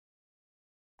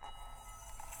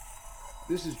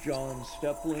This is John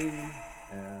Stepling,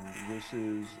 and this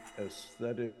is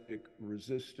Aesthetic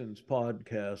Resistance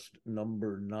Podcast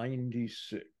number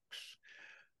 96.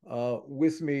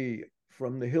 With me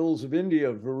from the hills of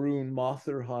India, Varun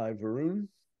Mathur. Hi, Varun.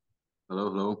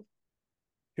 Hello, hello.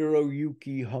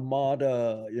 Hiroyuki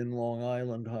Hamada in Long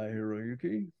Island. Hi,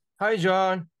 Hiroyuki. Hi,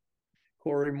 John.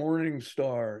 Corey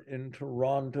Morningstar in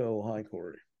Toronto. Hi,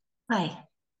 Corey. Hi.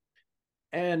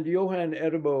 And Johan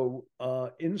Edebo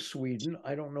in Sweden.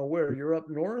 I don't know where. You're up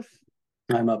north?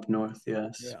 I'm up north,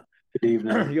 yes. Yeah. Good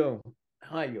evening.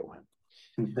 Hi, Johan.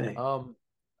 Hey.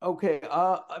 Okay.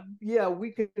 Yeah,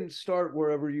 we can start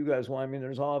wherever you guys want. I mean,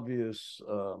 there's an obvious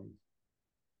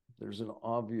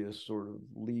sort of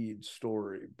lead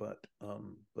story, but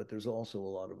there's also a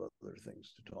lot of other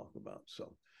things to talk about.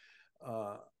 So,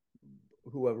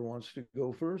 whoever wants to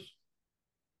go first.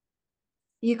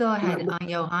 You go ahead,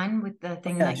 Johan, with the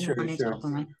thing that you wanted to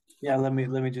open with. Yeah, let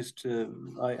me just.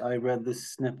 I read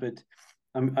this snippet.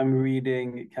 I'm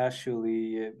reading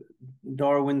casually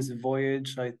Darwin's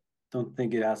Voyage. I don't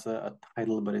think it has a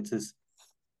title, but it's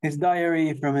his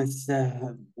diary from his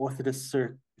orthodox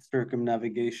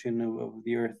circumnavigation of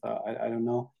the Earth. I don't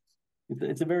know.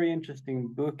 It's a very interesting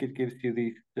book. It gives you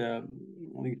these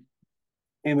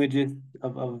images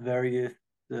of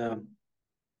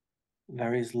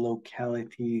various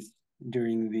localities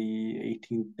during the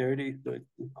 1830s. So it's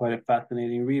quite a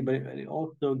fascinating read, but it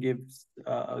also gives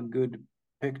a good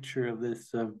picture of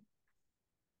this, the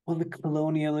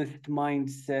colonialist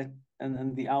mindset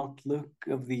and the outlook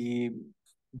of the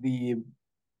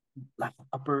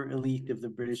upper elite of the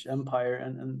British Empire.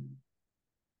 And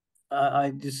I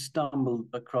just stumbled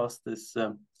across this.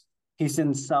 He's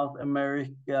in South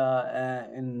America,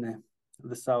 in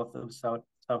the south of South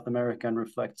America, and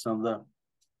reflects on the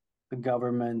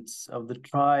governments of the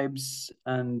tribes.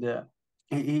 And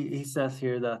he says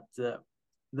here that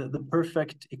the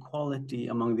perfect equality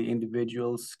among the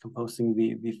individuals composing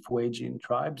the Fuegian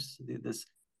tribes, this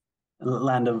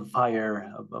land of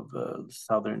fire of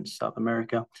southern South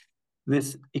America,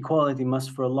 this equality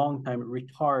must for a long time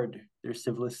retard their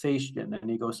civilization.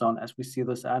 And he goes on, as we see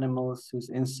those animals whose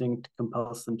instinct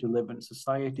compels them to live in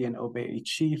society and obey a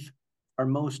chief are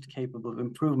most capable of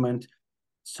improvement,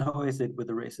 so is it with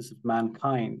the races of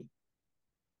mankind.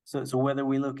 So whether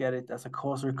we look at it as a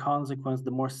cause or consequence, the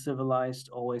more civilized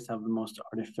always have the most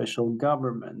artificial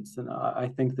governments. And I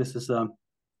think this is an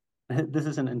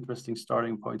interesting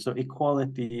starting point. So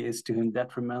equality is to him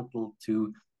detrimental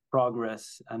to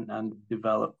progress and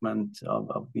development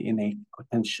of the innate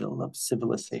potential of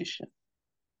civilization.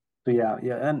 So yeah,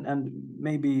 and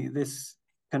maybe this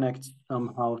connects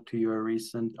somehow to your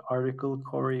recent article,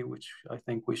 Corey, which I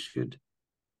think we should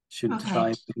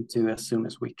dive into as soon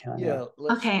as we can. Yeah.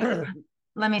 Okay.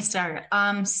 Let me start.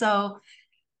 So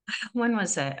when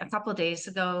was it? A couple of days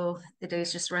ago. The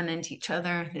days just run into each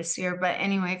other this year. But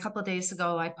anyway, a couple of days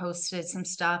ago, I posted some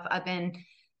stuff. I've been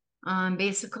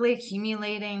basically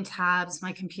accumulating tabs.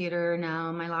 My computer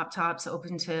now, my laptop's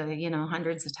open to,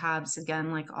 hundreds of tabs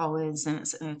again, like always, and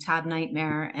it's a tab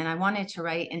nightmare. And I wanted to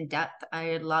write in depth.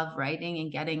 I love writing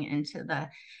and getting into the,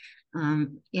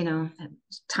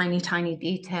 tiny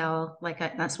detail.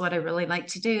 That's what I really like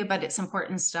to do, but it's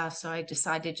important stuff. So I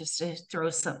decided just to throw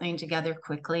something together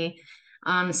quickly.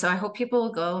 So I hope people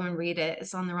will go and read it.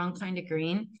 It's on The Wrong Kind of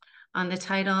Green. On the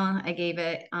title, I gave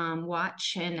it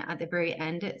Watch, and at the very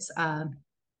end, it's I'll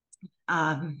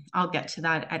get to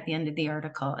that at the end of the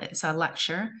article. It's a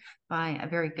lecture by a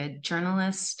very good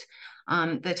journalist.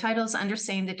 The title is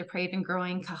Understanding the Depraved and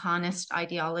Growing Kahanist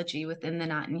Ideology Within the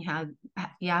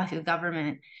Netanyahu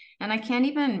Government. And I can't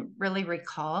even really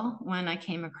recall when I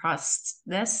came across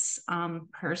this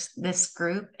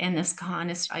group and this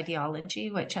Kahanist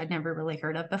ideology, which I'd never really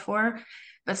heard of before.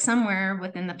 But somewhere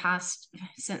within the past,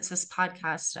 since this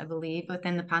podcast, I believe,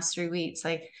 within the past 3 weeks,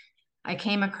 I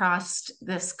came across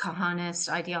this Kahanist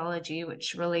ideology,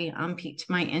 which really piqued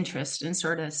my interest and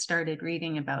sort of started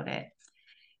reading about it.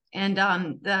 And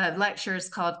the lecture is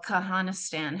called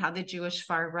Kahanistan, How the Jewish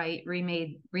Far Right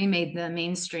Remade the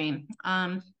Mainstream.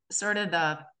 Sort of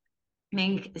the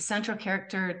main central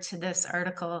character to this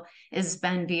article is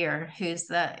Ben-Gvir, who's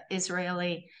the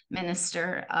Israeli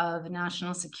Minister of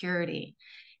National Security.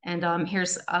 And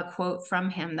here's a quote from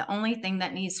him. The only thing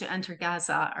that needs to enter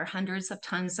Gaza are hundreds of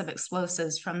tons of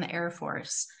explosives from the Air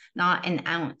Force, not an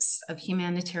ounce of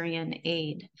humanitarian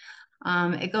aid.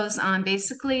 It goes on.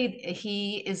 Basically,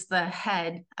 he is the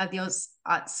head of the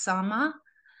Otzma.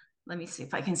 Let me see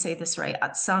if I can say this right.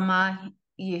 Otzma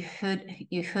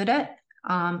Yehudit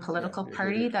political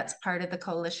party that's part of the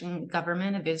coalition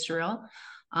government of Israel.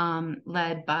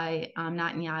 led by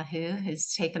Netanyahu,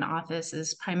 who's taken office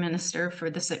as prime minister for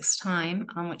the 6th time,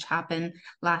 which happened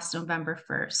last November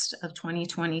 1st of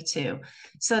 2022.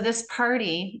 So this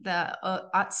party, the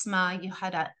Otzma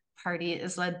Yehudit party,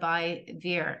 is led by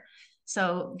Dvir.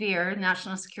 So Dvir,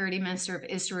 National Security Minister of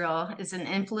Israel, is an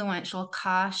influential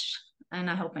Kash, and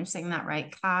I hope I'm saying that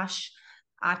right, Kash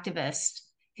activist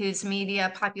whose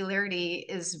media popularity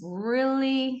is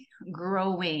really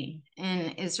growing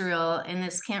in Israel. And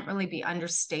this can't really be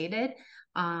understated,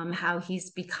 how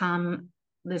he's become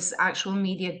this actual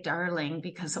media darling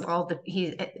because of all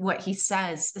what he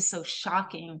says is so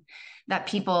shocking that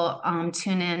people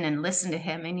tune in and listen to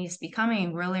him, and he's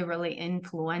becoming really, really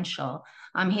influential.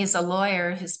 He's a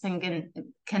lawyer who's been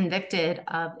convicted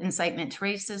of incitement to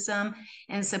racism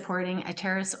and supporting a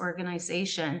terrorist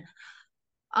organization.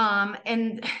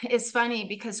 And it's funny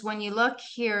because when you look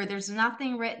here, there's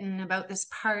nothing written about this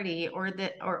party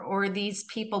or these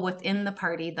people within the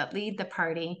party that lead the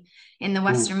party in the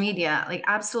Western media, like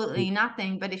absolutely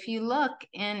nothing. But if you look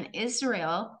in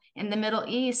Israel, in the Middle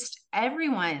East,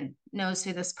 everyone knows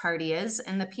who this party is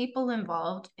and the people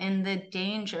involved and the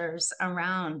dangers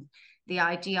around the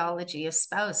ideology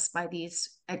espoused by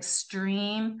these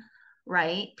extreme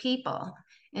right people.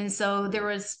 And so there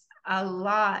was a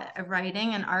lot of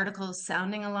writing and articles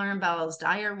sounding alarm bells,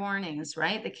 dire warnings,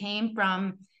 right? That came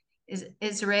from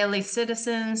Israeli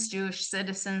citizens, Jewish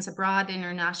citizens abroad,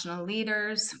 international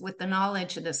leaders with the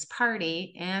knowledge of this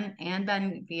party and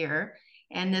Ben-Gvir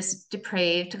and this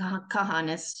depraved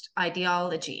Kahanist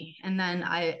ideology. And then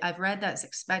I've read that it's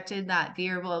expected that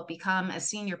Dvir will become a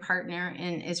senior partner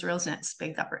in Israel's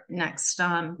next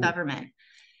government.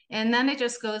 And then it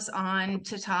just goes on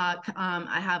to talk.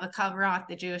 I have a cover off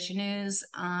the Jewish News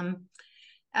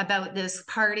about this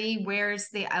party. Where's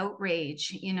the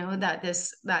outrage? You know,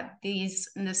 this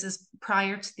is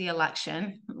prior to the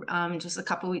election, just a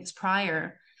couple of weeks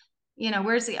prior. You know,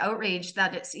 where's the outrage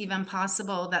that it's even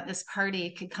possible that this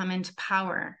party could come into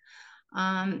power?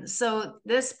 So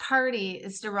this party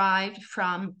is derived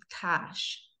from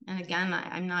Kash. And again,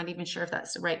 I'm not even sure if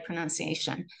that's the right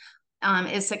pronunciation.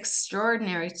 It's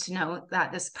extraordinary to note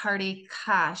that this party,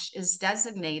 Kash, is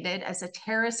designated as a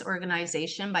terrorist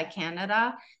organization by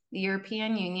Canada, the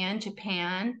European Union,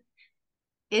 Japan,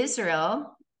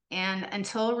 Israel, and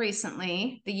until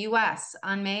recently, the US.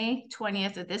 On May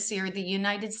 20th of this year, the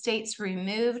United States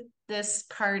removed this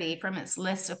party from its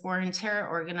list of foreign terror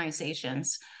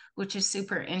organizations, which is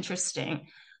super interesting.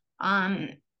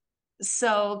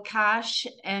 So Kash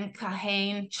and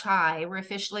Kahain Chai were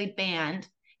officially banned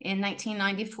in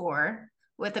 1994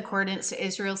 with accordance to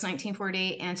Israel's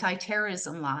 1948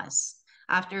 anti-terrorism laws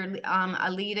after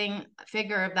a leading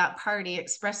figure of that party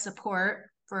expressed support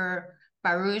for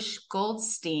Baruch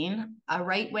Goldstein, a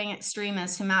right-wing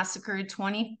extremist who massacred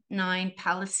 29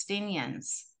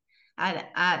 Palestinians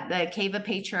at the Cave of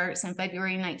Patriarchs in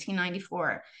February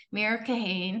 1994. Meir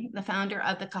Kahane, the founder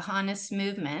of the Kahanist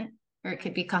movement, or it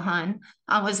could be Kahan,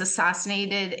 was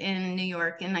assassinated in New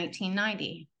York in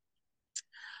 1990.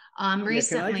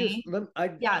 Recently, go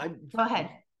ahead.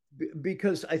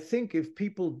 Because I think if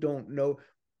people don't know,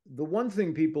 the one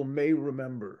thing people may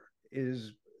remember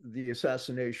is the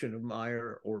assassination of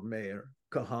Meir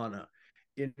Kahane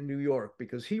in New York,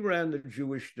 because he ran the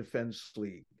Jewish Defense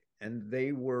League, and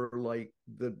they were like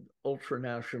the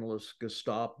ultra-nationalist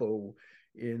Gestapo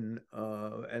and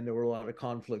there were a lot of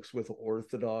conflicts with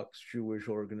Orthodox Jewish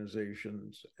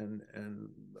organizations and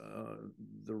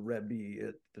the Rebbe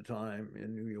at the time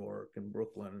in New York and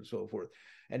Brooklyn and so forth.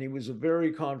 And he was a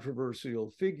very controversial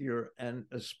figure and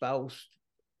espoused,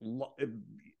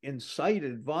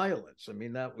 incited violence. I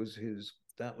mean, that was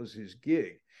his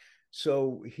gig.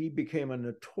 So he became a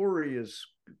notorious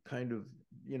kind of,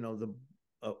 you know,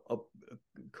 a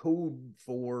code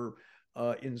for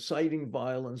inciting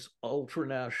violence,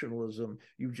 ultranationalism.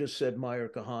 You just said Meir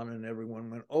Kahane, and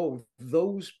everyone went, oh,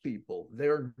 those people,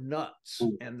 they're nuts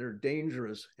and they're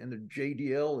dangerous, and the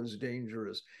JDL is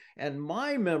dangerous. And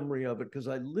my memory of it, because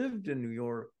I lived in New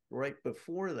York right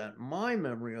before that, my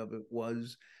memory of it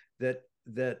was that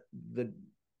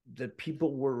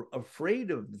people were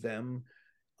afraid of them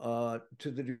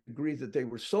to the degree that they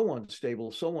were so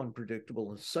unstable, so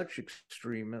unpredictable, and such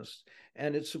extremists.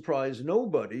 And it surprised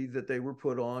nobody that they were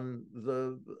put on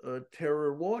the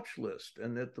terror watch list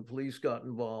and that the police got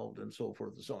involved and so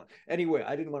forth and so on. Anyway,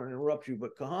 I didn't want to interrupt you,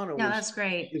 but Kahane that's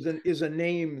great. is a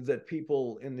name that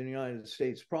people in the United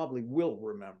States probably will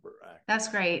remember. Actually. That's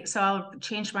great. So I'll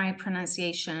change my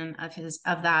pronunciation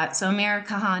of that. So Meir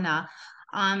Kahane.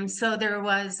 So there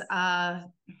was a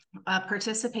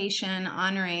participation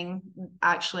honoring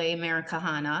actually Meir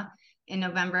Kahane in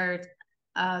November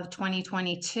of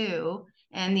 2022.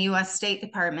 And the US State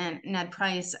Department, Ned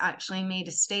Price, actually made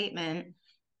a statement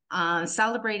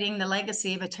celebrating the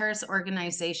legacy of a terrorist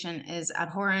organization is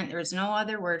abhorrent. There's no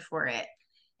other word for it.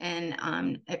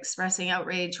 And expressing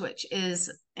outrage, which is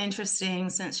interesting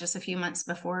since just a few months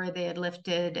before they had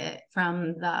lifted it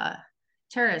from the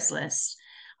terrorist list.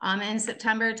 In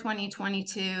September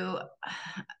 2022,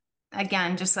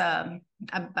 again, just a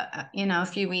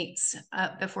few weeks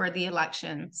before the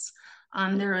elections,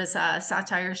 there was a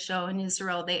satire show in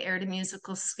Israel. They aired a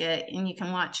musical skit, and you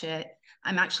can watch it.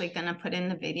 I'm actually going to put in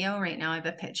the video right now. I have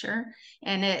a picture,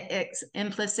 and it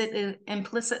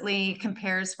implicitly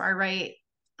compares far-right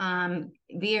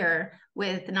Veer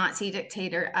with Nazi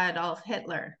dictator Adolf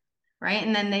Hitler, right?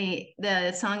 And then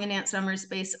the song and dance number is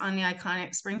based on the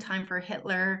iconic Springtime for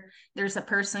Hitler. There's an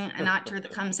actor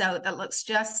that comes out that looks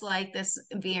just like this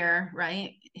Veer,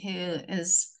 right? Who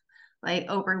is like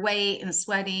overweight and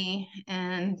sweaty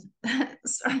and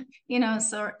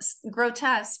so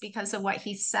grotesque because of what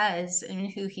he says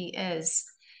and who he is.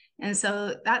 And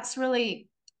so that's really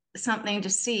something to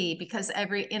see, because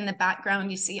in the background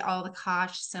you see all the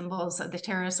Kosh symbols of the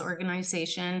terrorist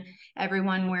organization,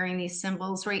 everyone wearing these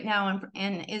symbols. Right now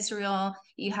in Israel,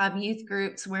 you have youth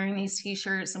groups wearing these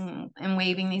t-shirts and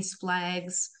waving these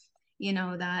flags,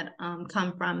 that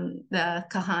come from the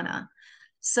Kahana.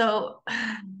 So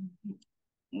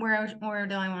where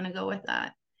do I want to go with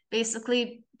that?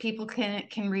 Basically, people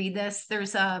can read this.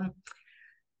 There's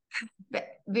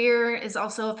Veer is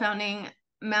also a founding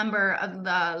member of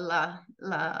the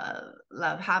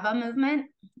La Hava movement.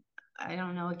 I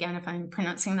don't know, again, if I'm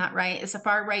pronouncing that right. It's a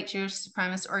far-right Jewish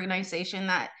supremacist organization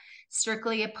that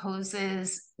strictly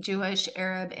opposes Jewish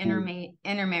Arab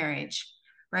intermarriage,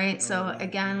 right? So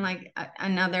again, like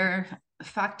another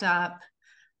fucked up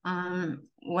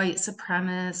white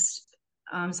supremacist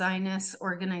Zionist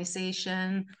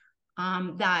organization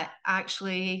that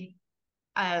actually,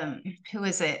 who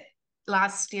is it?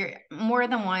 Last year, more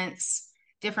than once,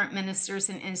 different ministers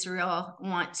in Israel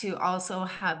want to also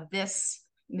have this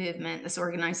movement, this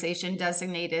organization,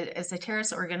 designated as a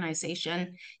terrorist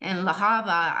organization. And Lahava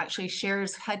actually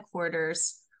shares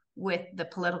headquarters with the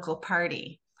political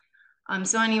party.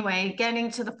 So anyway, getting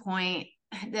to the point,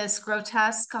 this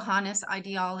grotesque Kahanist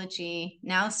ideology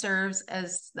now serves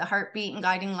as the heartbeat and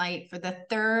guiding light for the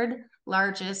third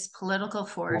largest political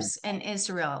force in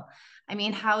Israel. I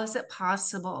mean, how is it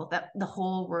possible that the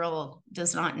whole world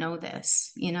does not know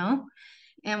this,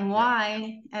 And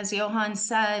why, as Johan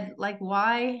said,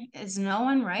 why is no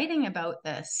one writing about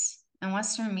this in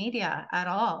Western media at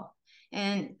all?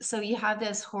 And so you have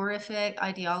this horrific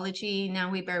ideology. Now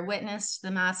we bear witness to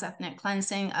the mass ethnic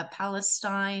cleansing of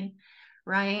Palestine,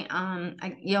 right?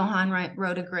 Johan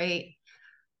wrote a great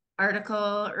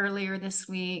article earlier this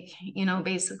week.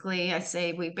 Basically I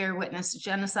say we bear witness to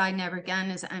genocide, never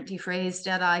again is an empty phrase.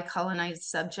 Dead-eye colonized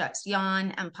subjects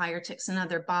yawn, empire ticks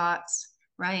another box,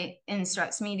 right?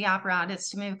 Instructs media apparatus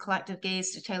to move collective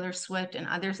gaze to Taylor Swift and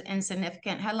other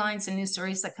insignificant headlines and news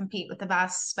stories that compete with the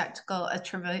vast spectacle of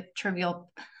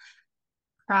trivial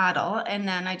prattle. And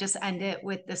then I just end it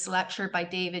with this lecture by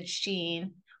David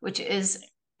Sheen, which is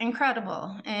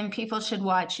incredible and people should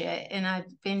watch it. And I've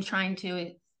been trying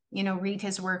to read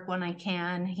his work when I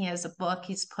can. He has a book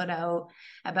he's put out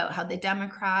about how the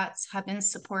Democrats have been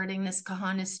supporting this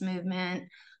Kahanist movement.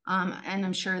 And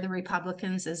I'm sure the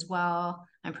Republicans as well.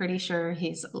 I'm pretty sure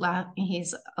he's a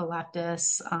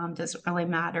leftist. Doesn't really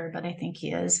matter, but I think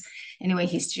he is. Anyway,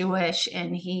 he's Jewish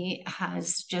and he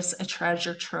has just a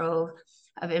treasure trove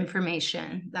of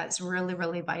information that's really,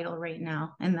 really vital right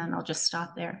now. And then I'll just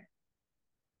stop there.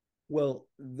 Well,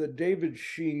 the David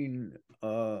Sheen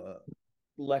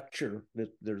lecture, that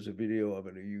there's a video of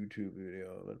it, a YouTube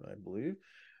video of it, I believe,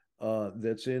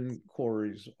 that's in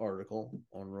Corey's article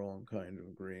on Wrong Kind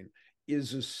of Green,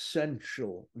 is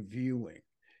essential viewing.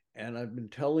 And I've been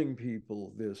telling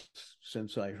people this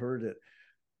since I heard it.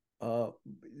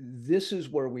 This is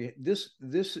where this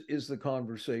is the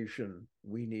conversation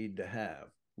we need to have.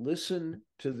 Listen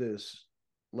to this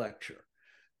lecture,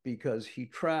 because he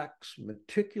tracks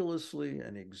meticulously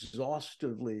and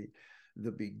exhaustively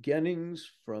the beginnings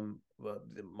from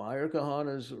the Meir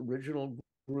Kahana's original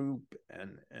group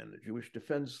and the Jewish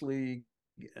Defense League,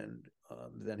 and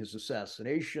then his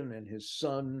assassination, and his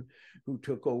son, who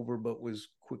took over but was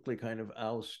quickly kind of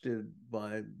ousted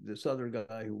by this other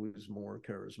guy who was more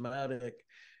charismatic,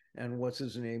 and what's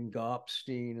his name,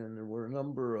 Gopstein, and there were a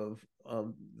number of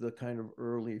the kind of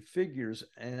early figures,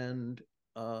 and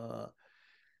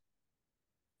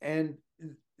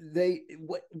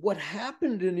what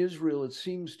happened in Israel, it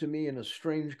seems to me, in a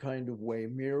strange kind of way,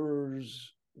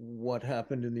 mirrors what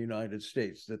happened in the United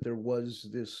States, that there was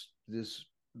this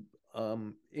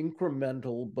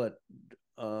incremental but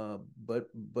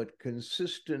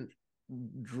consistent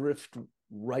drift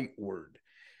rightward.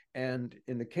 And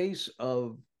in the case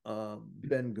of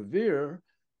Ben-Gvir,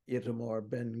 Itamar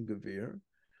Ben-Gvir,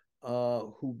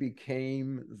 who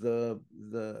became the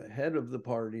head of the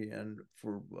party, and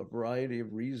for a variety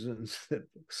of reasons, that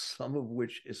some of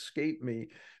which escape me,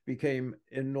 became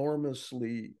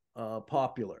enormously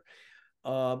popular.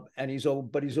 And he's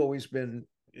always been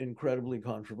incredibly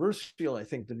controversial. I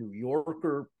think the New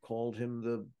Yorker called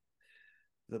him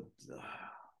the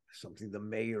something, the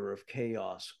mayor of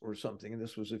chaos or something, and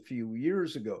this was a few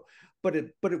years ago. But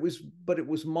it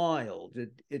was mild.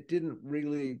 It didn't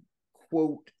really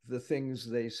quote the things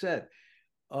they said.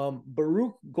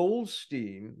 Baruch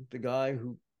Goldstein, the guy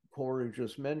who Corey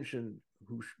just mentioned,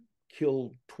 who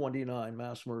killed 29,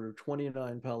 mass murdered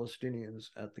 29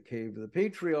 Palestinians at the Cave of the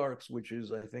Patriarchs, which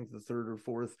is, I think, the third or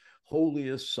fourth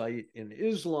holiest site in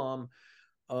Islam,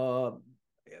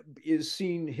 is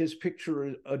seen, his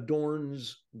picture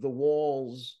adorns the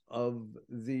walls of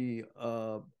the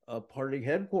party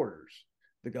headquarters,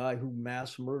 the guy who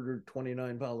mass murdered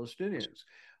 29 Palestinians.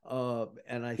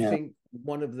 And I think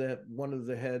one of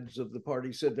the heads of the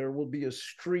party said there will be a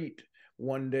street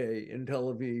one day in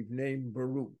Tel Aviv named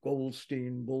Baruch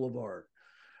Goldstein Boulevard.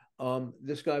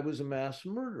 This guy was a mass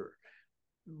murderer.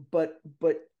 But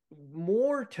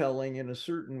more telling in a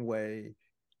certain way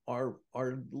are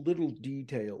little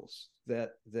details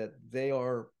that they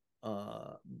are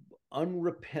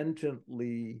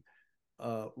unrepentantly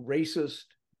racist.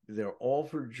 They're all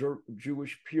for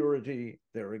Jewish purity.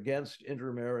 They're against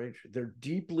intermarriage. They're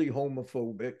deeply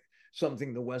homophobic,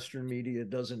 something the Western media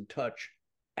doesn't touch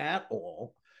at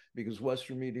all, because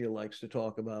Western media likes to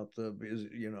talk about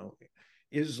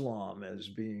Islam as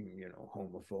being,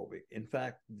 homophobic. In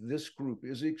fact, this group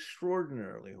is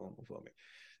extraordinarily homophobic.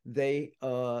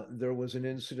 There was an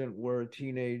incident where a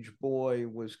teenage boy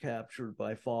was captured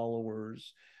by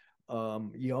followers,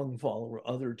 young follower,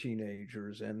 other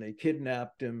teenagers, and they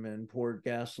kidnapped him and poured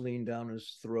gasoline down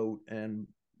his throat and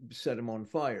set him on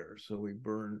fire. So he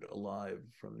burned alive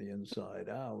from the inside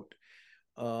out.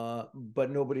 But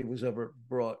nobody was ever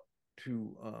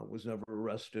was never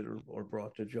arrested or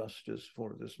brought to justice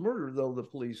for this murder, though the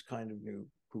police kind of knew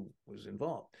who was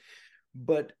involved.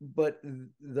 But they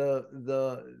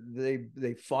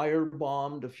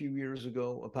firebombed a few years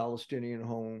ago a Palestinian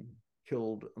home,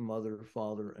 killed a mother,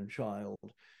 father, and child.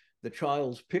 The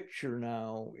child's picture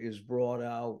now is brought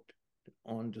out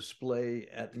on display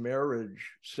at marriage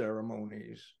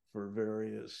ceremonies for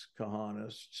various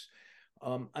Kahanists.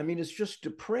 I mean, it's just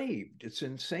depraved. It's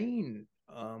insane,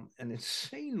 an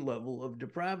insane level of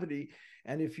depravity.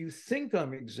 And if you think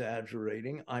I'm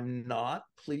exaggerating, I'm not.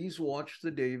 Please watch the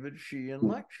David Sheehan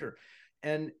lecture.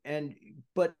 But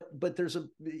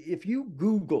if you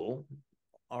Google,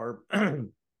 our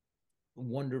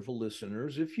wonderful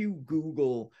listeners, if you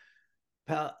Google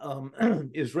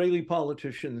Israeli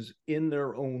politicians in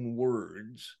their own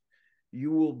words, you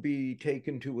will be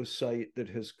taken to a site that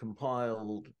has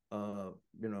compiled,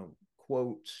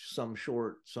 quotes, some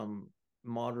short, some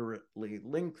moderately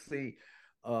lengthy,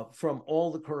 from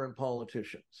all the current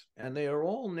politicians. And they are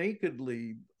all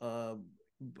nakedly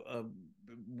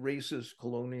racist,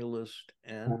 colonialist,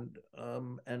 and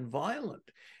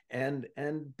violent.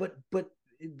 But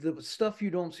the stuff you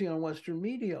don't see on Western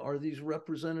media are these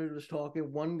representatives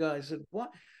talking. One guy said,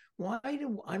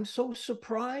 I'm so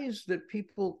surprised that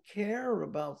people care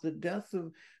about the death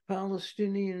of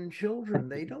Palestinian children.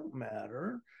 They don't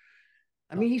matter.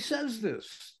 I mean, he says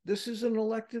this. This is an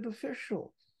elected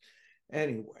official.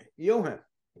 Anyway, Johan.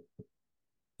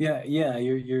 Yeah,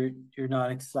 you're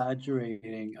not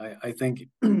exaggerating. I think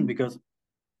because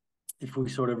if we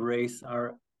sort of raise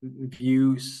our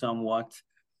views somewhat,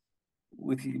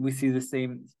 we see the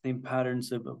same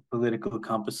patterns of political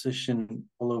composition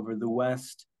all over the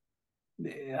West,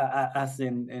 as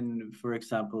in for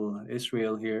example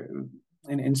Israel here.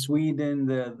 In Sweden,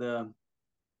 the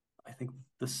I think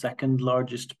the second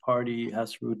largest party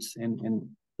has roots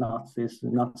in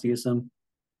Nazism.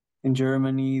 In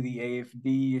Germany, the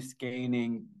AfD is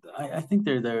gaining. I think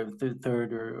they're the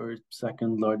third or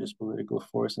second largest political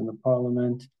force in the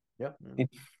parliament. Yep. In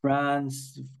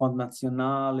France, Front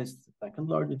National is the second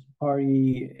largest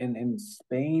party. In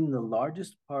Spain, the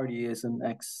largest party is an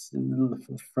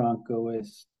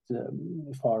ex-Francoist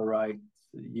far right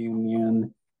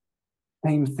union.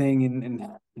 Same thing in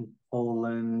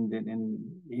Poland,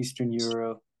 in Eastern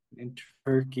Europe, in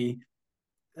Turkey.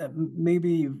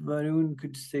 Maybe Varun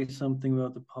could say something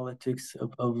about the politics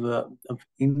of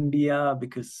India,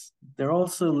 because they're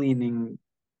also leaning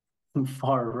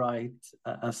far right,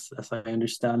 as I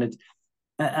understand it,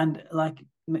 and like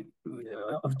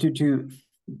to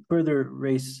further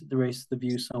raise the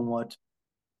view somewhat.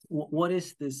 What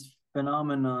is this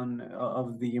phenomenon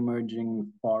of the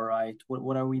emerging far right?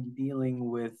 What are we dealing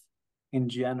with in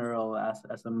general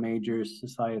as a major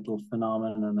societal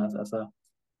phenomenon,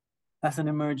 as an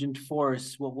emergent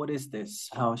force? What is this?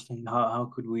 How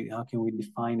can we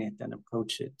define it and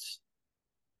approach it?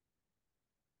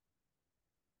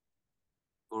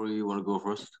 Or you want to go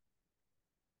first?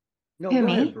 No, Who, go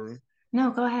me? ahead, Varun.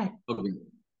 No, go ahead. Okay.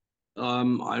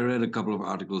 I read a couple of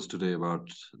articles today about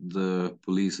the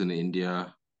police in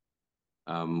India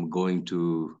going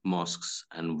to mosques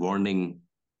and warning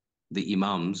the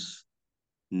imams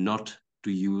not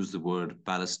to use the word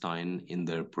Palestine in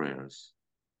their prayers,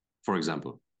 for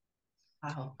example.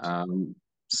 Wow.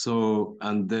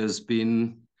 And there's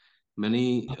been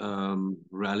many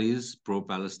rallies,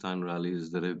 pro-Palestine rallies,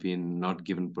 that have been not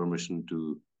given permission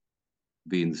to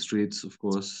be in the streets, of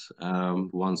course.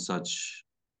 One such,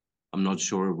 I'm not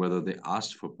sure whether they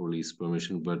asked for police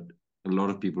permission, but a lot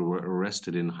of people were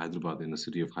arrested in Hyderabad, in the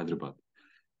city of Hyderabad,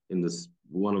 in this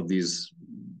one of these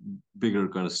bigger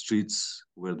kind of streets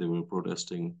where they were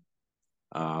protesting,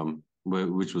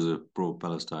 which was a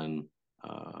pro-Palestine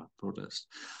protest.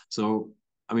 So,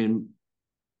 I mean,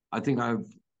 I think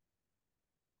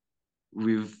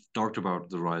we've talked about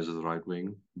the rise of the right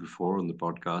wing before on the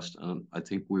podcast, and I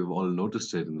think we've all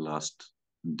noticed it in the last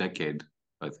decade,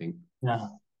 I think. Yeah.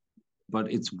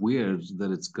 But it's weird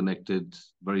that it's connected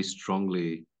very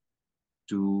strongly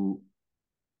to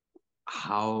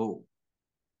how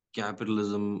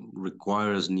capitalism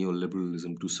requires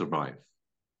neoliberalism to survive.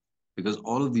 Because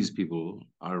all of these people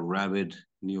are rabid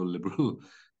neoliberal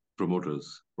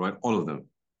promoters, right? All of them.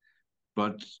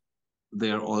 But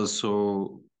they are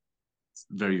also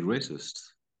very racist.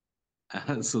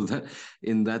 And so that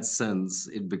in that sense,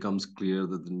 it becomes clear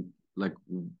that like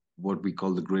what we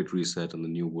call the Great Reset and the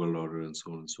New World Order and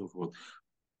so on and so forth,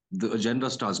 the agenda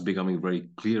starts becoming very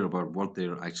clear about what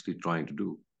they're actually trying to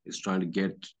do. It's trying to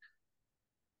get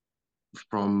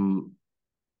from,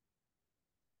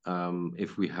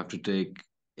 if we have to take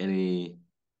any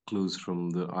clues from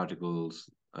the article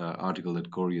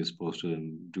that Corey has posted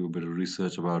and do a bit of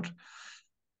research about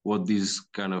what these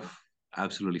kind of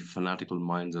absolutely fanatical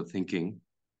minds are thinking.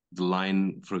 The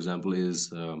line, for example,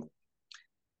 is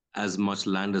as much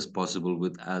land as possible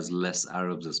with as less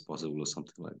Arabs as possible, or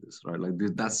something like this, right? Like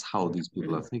that's how these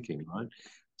people are thinking, right?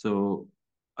 So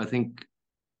I think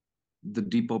the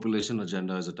depopulation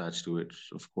agenda is attached to it,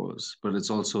 of course, but it's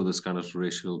also this kind of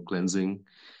racial cleansing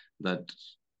that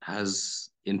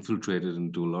has infiltrated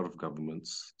into a lot of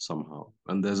governments somehow,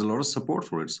 and there's a lot of support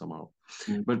for it somehow.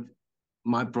 But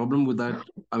my problem with that,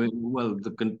 I mean, well,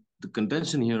 the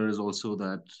contention here is also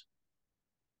that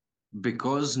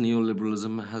because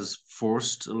neoliberalism has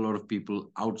forced a lot of people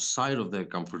outside of their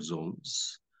comfort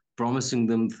zones, promising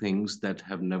them things that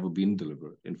have never been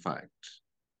delivered, in fact,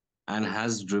 and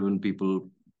has driven people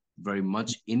very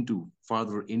much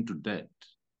farther into debt,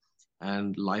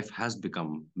 and life has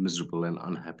become miserable and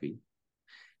unhappy.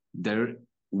 There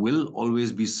will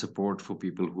always be support for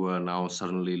people who are now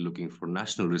suddenly looking for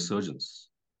national resurgence.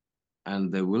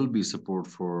 And there will be support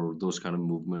for those kind of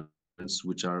movements,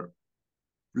 which are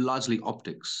largely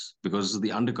optics, because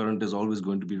the undercurrent is always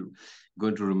going to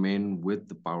remain with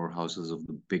the powerhouses of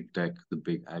the big tech, the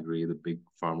big agri, the big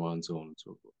pharma, and so on and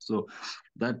so forth. So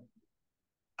that,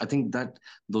 I think that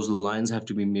those lines have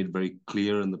to be made very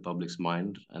clear in the public's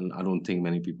mind, and I don't think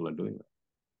many people are doing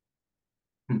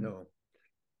that. No.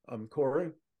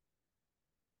 Corey?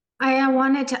 I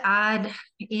wanted to add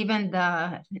even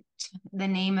the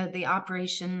name of the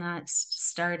operation that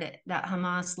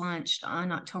Hamas launched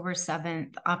on October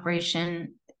 7th,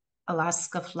 Operation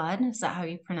Alaska Flood. Is that how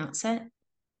you pronounce it?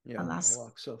 Yeah,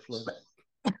 Alaska Flood.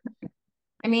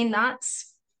 I mean,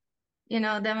 that's, then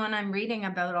when I'm reading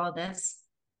about all this,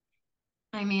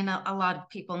 I mean, a lot of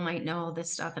people might know all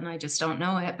this stuff and I just don't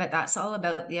know it, but that's all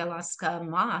about the Alaska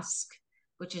Mosque,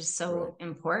 which is so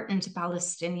important to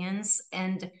Palestinians.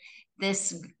 And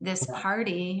this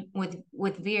party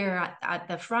with Veer at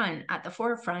the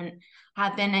forefront,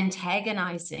 have been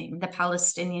antagonizing the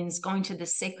Palestinians, going to the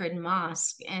sacred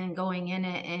mosque and going in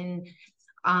it and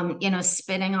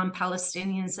spitting on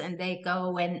Palestinians, and they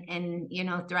go and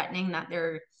threatening that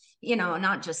they're,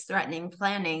 not just threatening,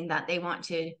 planning that they want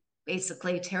to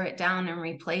basically tear it down and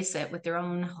replace it with their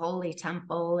own holy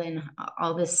temple and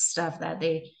all this stuff that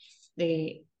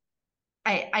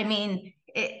I mean,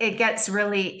 it gets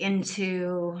really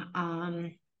into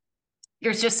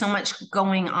there's just so much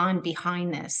going on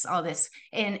behind this, all this.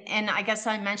 And I guess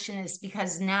I mention this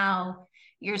because now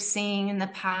you're seeing in the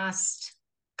past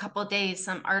couple of days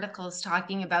some articles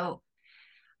talking about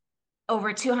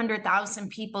over 200,000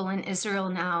 people in Israel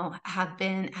now have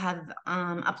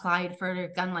applied for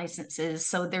gun licenses.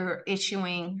 So they're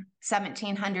issuing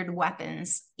 1,700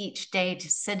 weapons each day to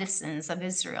citizens of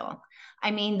Israel. I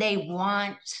mean,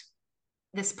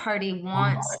 this party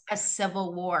wants a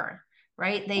civil war,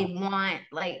 right? They want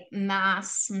like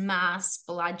mass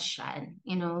bloodshed,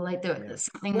 like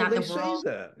something well, that they the world.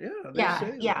 say that. Yeah, they Yeah,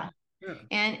 say yeah. that. Yeah.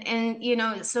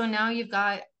 And so now you've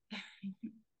got,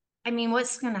 I mean,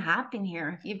 what's going to happen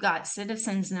here? You've got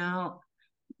citizens now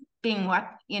being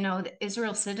the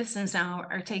Israel citizens now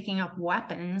are taking up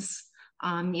weapons.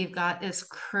 You've got this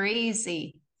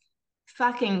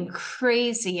fucking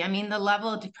crazy. I mean, the level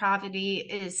of depravity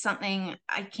is something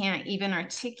I can't even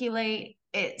articulate.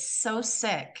 It's so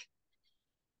sick.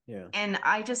 Yeah. And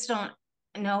I just don't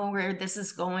know where this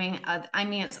is going. I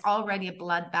mean, it's already a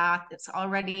bloodbath. It's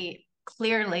already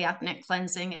clearly ethnic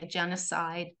cleansing, a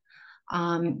genocide.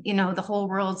 The whole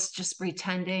world's just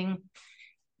pretending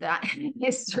that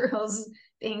Israel's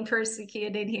being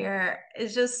persecuted here.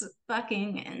 It's just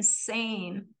fucking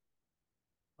insane.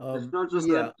 It's not just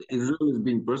that Israel is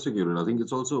being persecuted. I think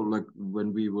it's also like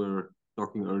when we were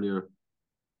talking earlier,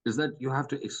 is that you have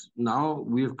to, now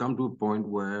we have come to a point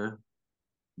where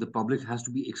the public has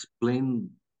to be explained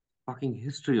fucking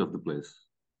history of the place.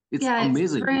 It's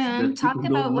amazing that talk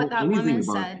people about don't what know that anything woman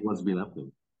about said. what's been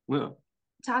happening. Yeah.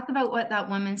 Talk about what that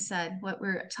woman said, what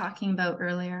we're talking about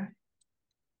earlier.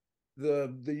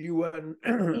 The UN.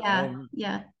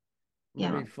 Yeah.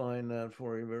 Let me find that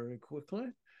for you very quickly.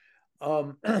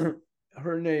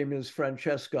 Her name is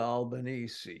Francesca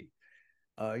Albanese,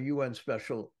 UN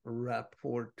Special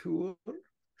Rapporteur.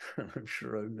 I'm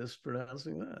sure I'm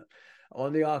mispronouncing that.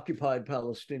 On the occupied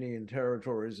Palestinian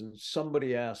territories, and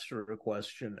somebody asked her a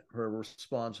question. Her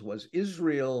response was,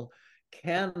 Israel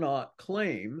cannot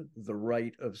claim the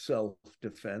right of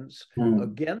self-defense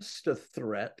against a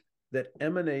threat that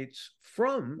emanates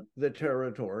from the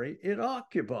territory it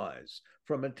occupies,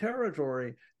 from a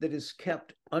territory that is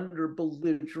kept under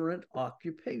belligerent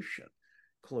occupation,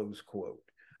 close quote.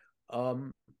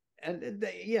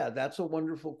 That's a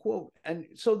wonderful quote. And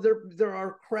so there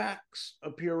are cracks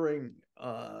appearing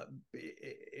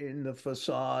in the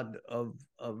facade of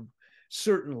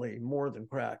certainly more than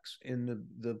cracks in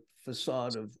the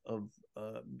facade of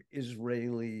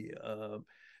Israeli,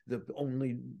 the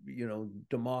only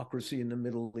democracy in the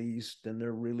Middle East, and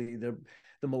they're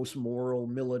the most moral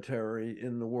military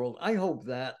in the world. I hope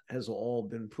that has all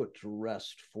been put to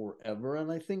rest forever,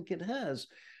 and I think it has.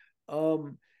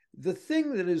 The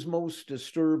thing that is most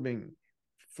disturbing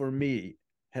for me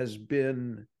has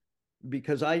been,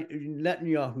 because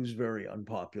Netanyahu's very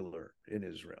unpopular in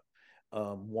Israel,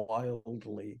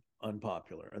 wildly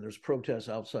unpopular. And there's protests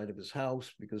outside of his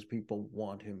house because people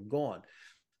want him gone.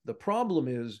 The problem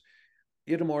is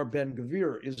Itamar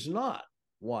Ben-Gvir is not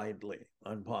widely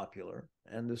unpopular,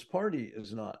 and this party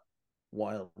is not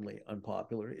wildly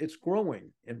unpopular. It's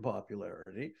growing in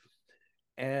popularity.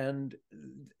 And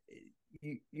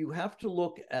you have to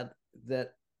look at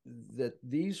that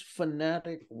these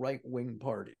fanatic right-wing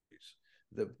parties,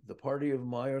 the party of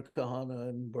Meir Kahane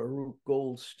and Baruch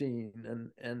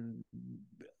Goldstein and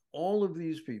all of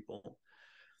these people,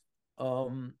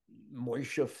 Moshe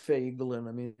Feiglin,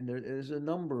 I mean, there's a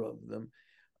number of them.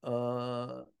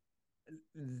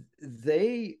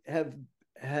 They have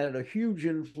had a huge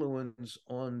influence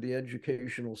on the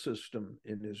educational system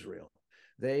in Israel.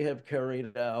 They have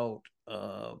carried out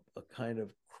a kind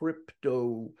of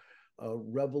crypto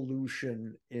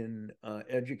revolution in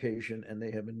education, and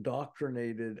they have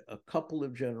indoctrinated a couple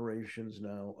of generations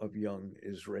now of young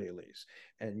Israelis.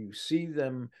 And you see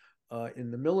them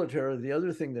in the military. The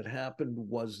other thing that happened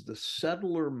was the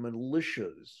settler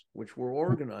militias, which were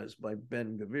organized by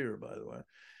Ben-Gvir, by the way.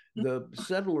 The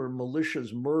settler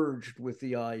militias merged with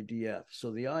the IDF.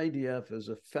 So the IDF is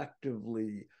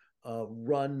effectively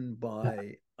run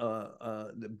by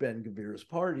the Ben-Gvir's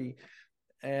party.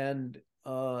 And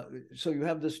so you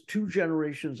have this two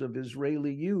generations of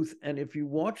Israeli youth. And if you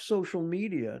watch social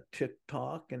media,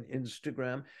 TikTok and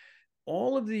Instagram,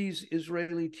 all of these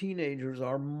Israeli teenagers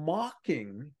are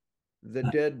mocking the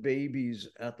dead babies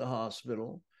at the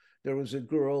hospital. There was a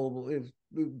girl with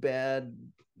bad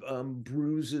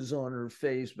bruises on her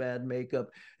face, bad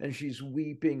makeup, and she's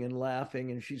weeping and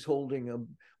laughing, and she's holding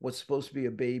what's supposed to be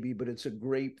a baby, but it's a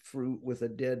grapefruit with a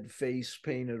dead face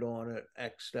painted on it,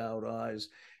 X'd out eyes.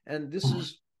 And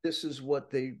this is what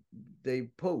they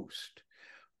post.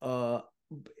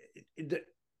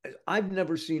 I've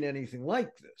never seen anything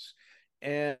like this.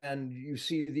 And you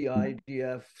see the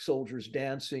IDF soldiers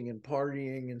dancing and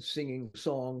partying and singing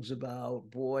songs about,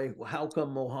 boy, how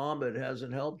come Mohammed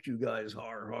hasn't helped you guys?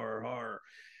 Har, har, har.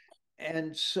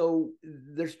 And so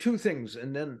there's two things.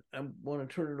 And then I want to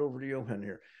turn it over to Johan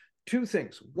here. Two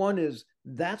things. One is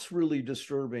that's really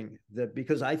disturbing, that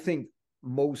because I think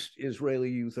most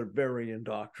Israeli youth are very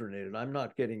indoctrinated. I'm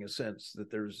not getting a sense that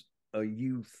there's a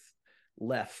youth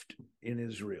left in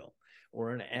Israel or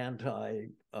an anti,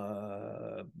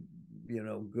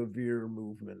 Gavir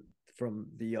movement from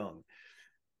the young.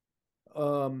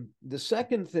 The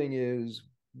second thing is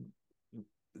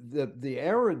the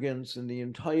arrogance and the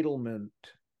entitlement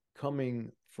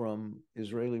coming from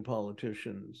Israeli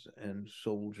politicians and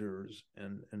soldiers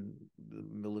and the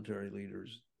military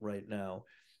leaders right now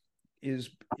is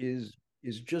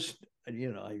just,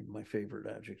 my favorite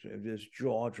adjective is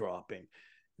jaw-dropping.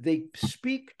 They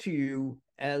speak to you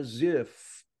as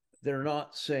if they're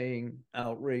not saying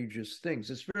outrageous things.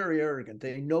 It's very arrogant.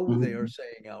 They know they are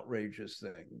saying outrageous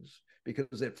things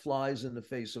because it flies in the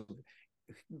face of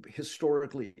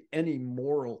historically any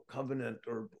moral covenant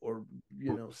or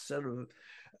set of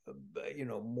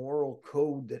moral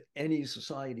code that any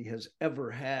society has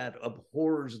ever had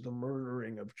abhors the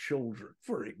murdering of children,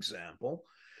 for example.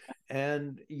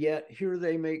 And yet here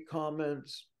they make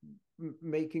comments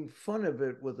making fun of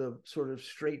it with a sort of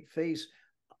straight face.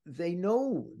 They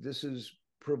know this is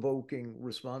provoking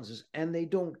responses and they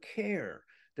don't care.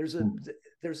 There's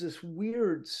this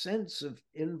weird sense of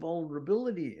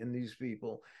invulnerability in these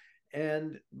people.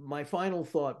 And my final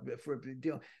thought for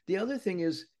the other thing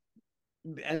is,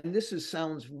 and this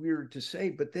sounds weird to say,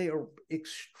 but they are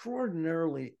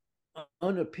extraordinarily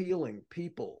unappealing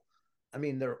people. I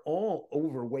mean, they're all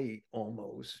overweight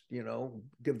almost,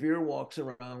 Gavir walks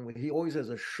around with, he always has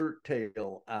a shirt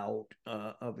tail out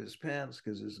of his pants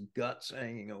because his gut's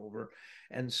hanging over,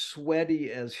 and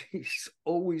sweaty as he's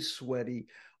always sweaty,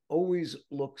 always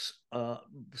looks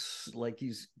like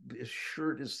his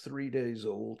shirt is 3 days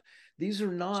old. These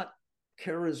are not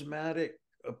charismatic,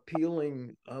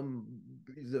 appealing,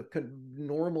 the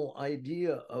normal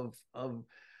idea of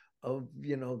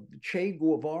Che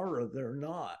Guevara. They're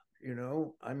not.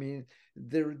 I mean,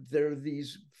 they're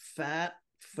these fat,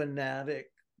 fanatic,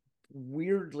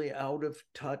 weirdly out of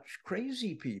touch,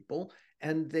 crazy people,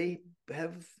 and they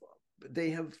have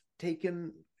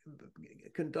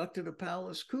conducted a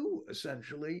palace coup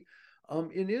essentially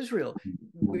in Israel.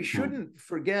 We shouldn't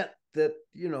forget that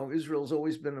Israel's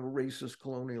always been a racist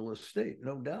colonialist state,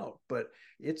 no doubt, but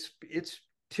it's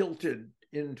tilted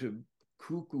into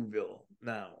Cuckooville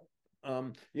now.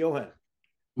 Johan.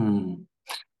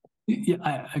 Yeah,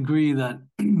 I agree that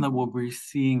what we're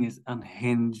seeing is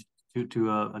unhinged to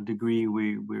a degree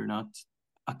we're not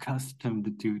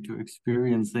accustomed to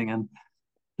experiencing, and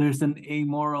there's an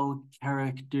amoral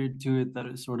character to it that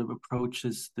it sort of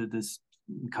approaches this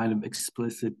kind of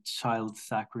explicit child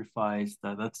sacrifice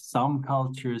that some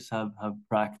cultures have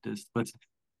practiced, but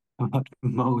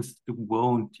most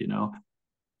won't,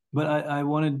 But I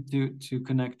wanted to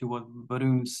connect to what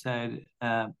Varun said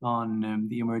on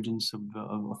the emergence of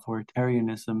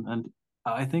authoritarianism. And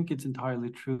I think it's entirely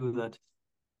true that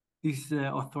these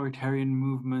authoritarian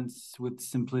movements with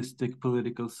simplistic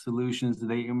political solutions,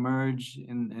 they emerge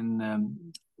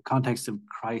in context of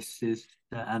crisis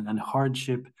and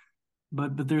hardship.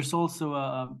 But there's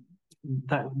also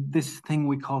this thing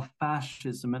we call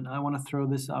fascism. And I want to throw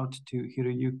this out to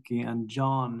Hiroyuki and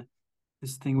John.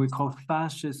 This thing we call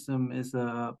fascism is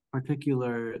a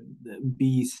particular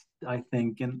beast, I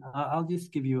think. And I'll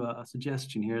just give you a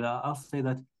suggestion here. I'll say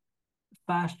that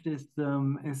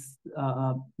fascism is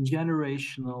a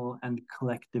generational and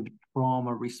collective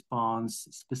trauma response,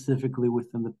 specifically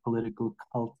within the political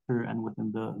culture and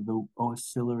within the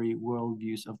auxiliary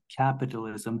worldviews of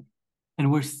capitalism. And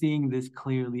we're seeing this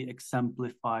clearly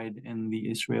exemplified in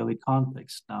the Israeli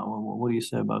context now. What do you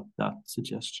say about that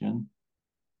suggestion?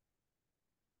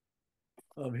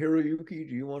 Hiroyuki,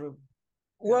 do you want to?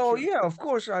 Well, yeah, of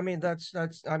course. I mean,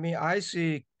 I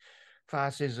see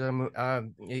fascism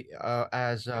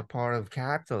as a part of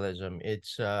capitalism.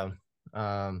 It's a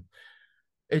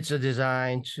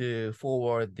design to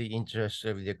forward the interests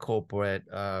of the corporate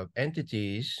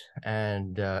entities,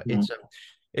 and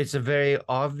it's a very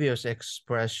obvious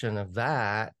expression of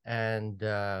that. And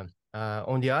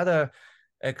on the other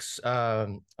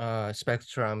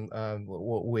spectrum,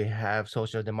 we have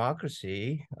social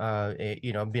democracy,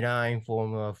 benign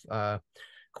form of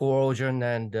coercion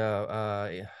and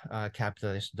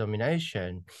capitalist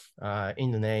domination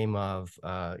in the name of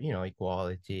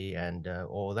equality and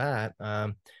all that.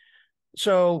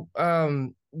 So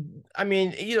I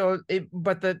mean,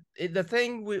 but the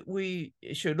thing we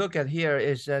should look at here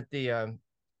is that the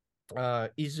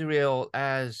Israel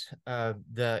as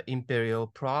the imperial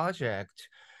project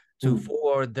to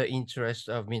forward the interest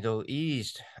of Middle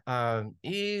East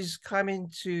is coming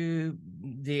to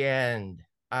the end.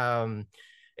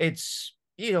 It's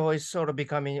sort of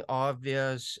becoming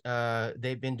obvious.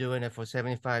 They've been doing it for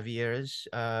 75 years.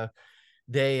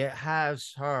 They have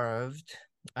served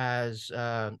as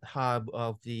a hub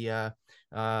of the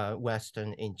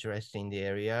Western interest in the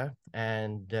area,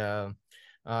 and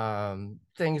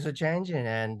things are changing,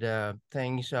 and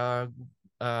things are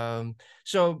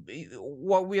so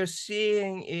what we are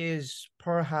seeing is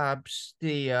perhaps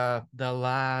the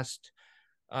last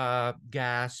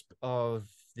gasp of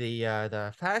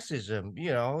the fascism.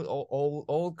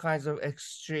 All kinds of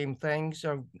extreme things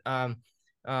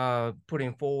are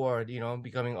putting forward,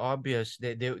 becoming obvious.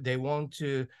 They want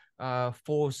to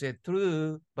force it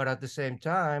through, but at the same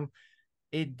time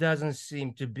it doesn't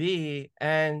seem to be.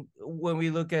 And when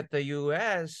we look at the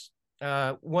US,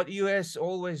 what US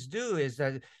always do is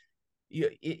that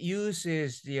it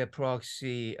uses the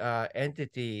proxy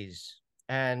entities,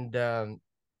 and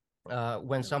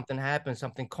when something happens,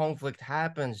 conflict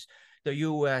happens, the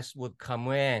US would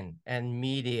come in and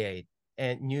mediate,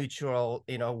 and neutral,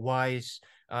 wise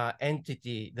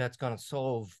entity that's going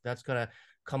to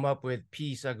come up with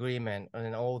peace agreement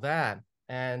and all that.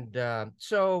 And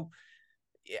so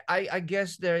I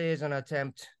guess there is an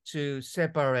attempt to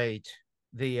separate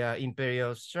the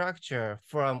imperial structure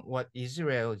from what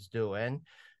Israel is doing,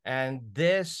 and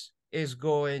this is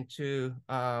going to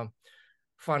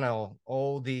funnel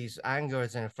all these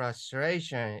angers and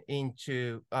frustration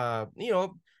into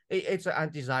it's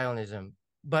anti-Zionism,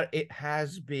 but it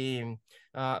has been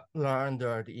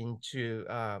laundered into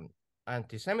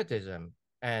anti-Semitism,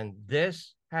 and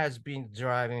this has been the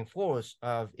driving force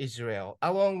of Israel,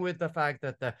 along with the fact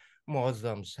that the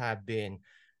Muslims have been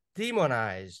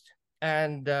demonized.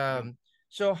 And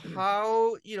so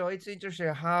how, it's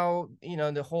interesting how,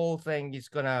 the whole thing is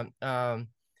gonna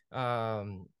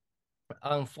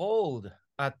unfold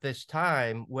at this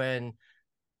time when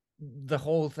the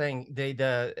whole thing,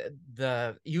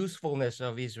 the usefulness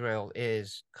of Israel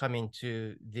is coming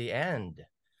to the end,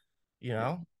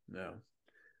 Yeah.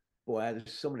 Boy,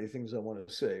 there's so many things I want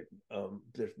to say.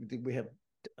 We have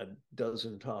a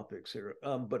dozen topics here.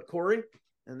 But Corey,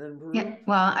 and then Varun? Yeah,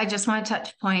 well, I just want to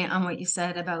touch point on what you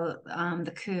said about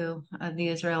the coup of the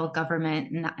Israel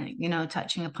government, and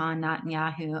touching upon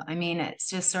Netanyahu. I mean, it's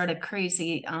just sort of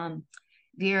crazy.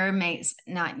 Veer makes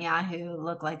Netanyahu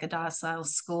look like a docile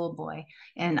schoolboy,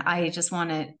 and I just want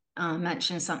to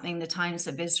mention something the Times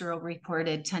of Israel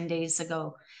reported 10 days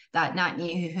ago that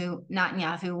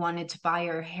Netanyahu wanted to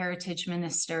fire heritage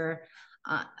minister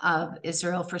of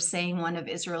Israel for saying one of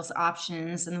Israel's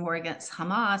options in the war against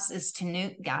Hamas is to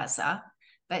nuke Gaza,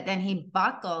 but then he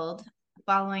buckled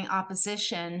following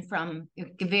opposition from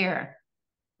Gvir,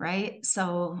 right?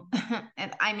 So,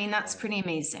 I mean, that's pretty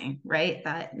amazing, right?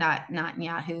 That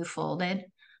Netanyahu folded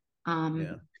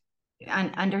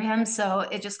under him. So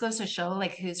it just goes to show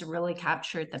like who's really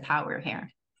captured the power here.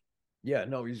 Yeah,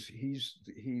 no, he's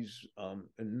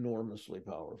enormously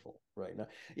powerful right now.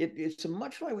 It's a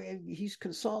much like he's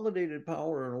consolidated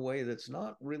power in a way that's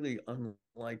not really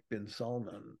unlike bin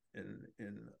Salman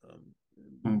in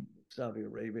Saudi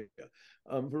Arabia.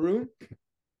 Varun?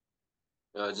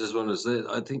 I just want to say,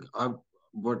 I think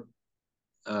what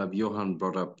Johan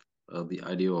brought up, the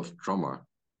idea of trauma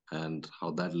and how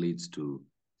that leads to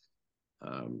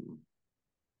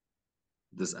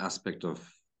this aspect of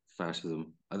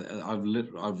fascism.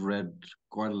 I've read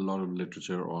quite a lot of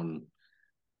literature on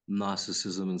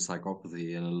narcissism and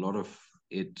psychopathy, and a lot of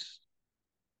it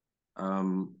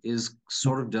is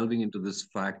sort of delving into this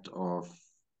fact of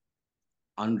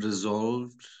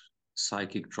unresolved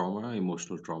psychic trauma,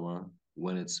 emotional trauma.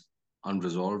 When it's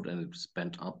unresolved and it's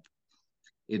pent up,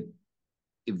 it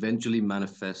eventually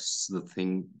manifests the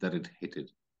thing that it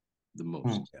hated the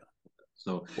most. Yeah.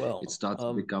 So it starts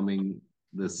becoming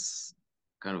this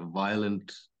kind of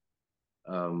violent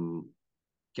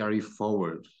carry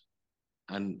forward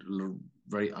and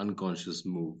very unconscious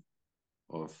move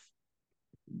of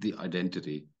the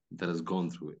identity that has gone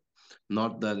through it.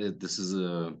 Not that this is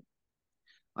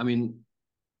I mean,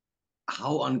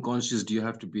 how unconscious do you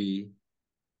have to be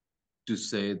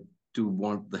to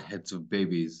want the heads of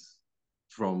babies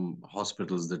from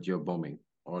hospitals that you're bombing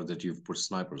or that you've put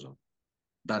snipers on?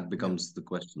 That becomes the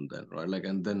question then, right? Like,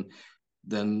 and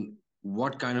then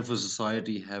what kind of a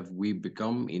society have we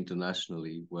become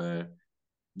internationally where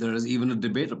there is even a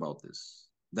debate about this,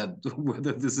 that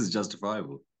whether this is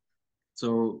justifiable?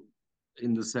 So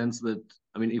in the sense that,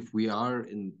 I mean, if we are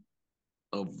in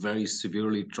a very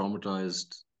severely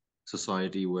traumatized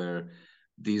society where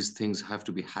these things have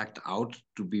to be hacked out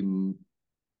to be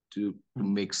to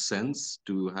make sense,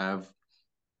 to have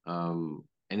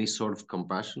any sort of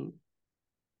compassion,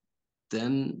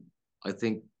 then I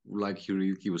think, like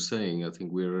Hiroyuki was saying, I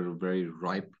think we're at a very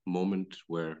ripe moment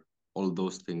where all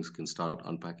those things can start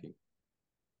unpacking.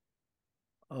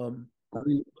 I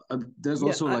mean, there's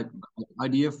also like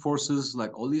IDF forces,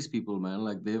 like all these people, man,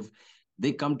 like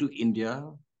they come to India.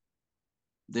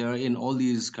 They are in all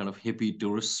these kind of hippie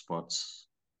tourist spots.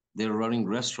 They're running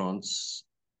restaurants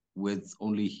with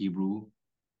only Hebrew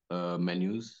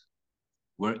menus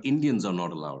where Indians are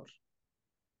not allowed,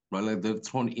 right? Like they've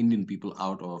thrown Indian people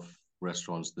out of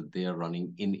restaurants that they are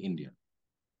running in India.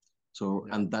 So,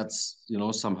 and that's,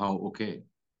 somehow okay.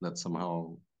 That's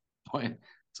somehow fine.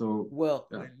 So, well,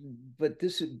 yeah. but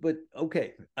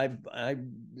okay, I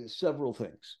several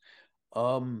things.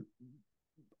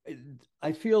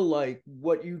 I feel like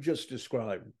what you just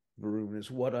described, Varun,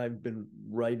 is what I've been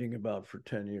writing about for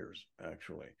 10 years,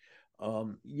 actually.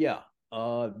 Yeah.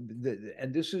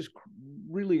 And this is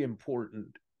really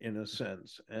important in a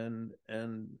sense. And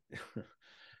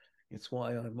it's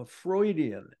why I'm a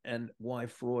Freudian and why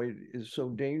Freud is so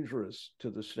dangerous to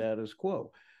the status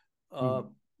quo.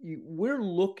 We're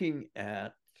looking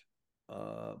at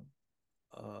uh,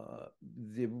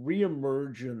 the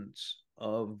reemergence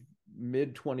of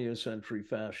mid 20th century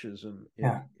fascism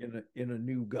in a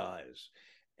new guise.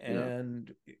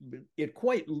 And it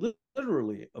quite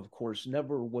literally, of course,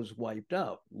 never was wiped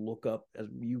out. Look up, as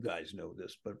you guys know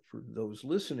this, but for those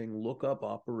listening, look up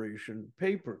Operation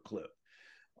Paperclip.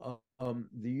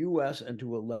 The US and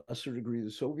to a lesser degree the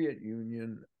Soviet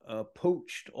Union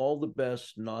poached all the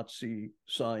best Nazi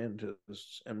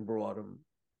scientists and brought them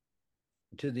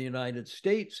to the United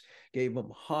States, gave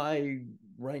them high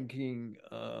ranking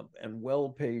and well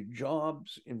paid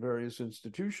jobs in various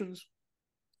institutions,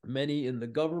 many in the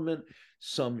government,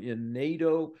 some in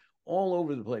NATO, all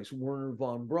over the place. Werner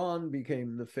von Braun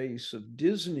became the face of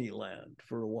Disneyland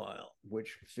for a while,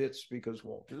 which fits because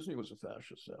Walt Disney was a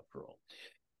fascist after all.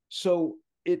 So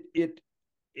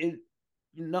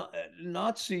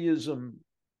Nazism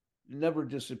never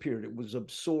disappeared. It was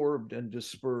absorbed and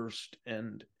dispersed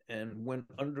and went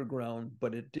underground,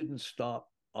 but it didn't stop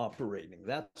operating.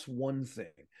 That's one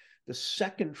thing. The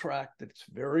second track that's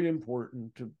very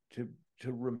important to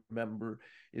remember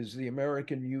is the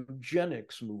American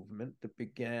eugenics movement that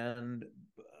began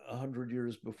 100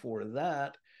 years before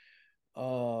that,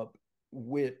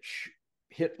 which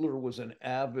Hitler was an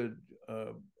avid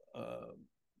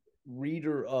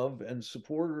reader of and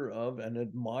supporter of and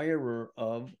admirer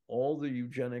of all the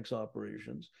eugenics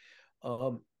operations.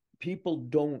 People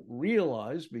don't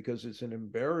realize, because it's an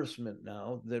embarrassment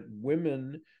now, that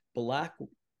women, Black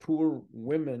poor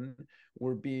women,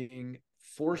 were being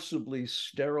forcibly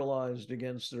sterilized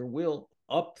against their will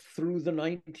up through the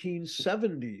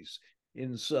 1970s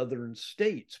in southern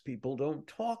states. People don't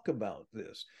talk about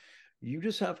this. You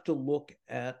just have to look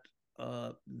at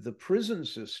the prison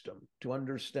system to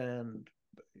understand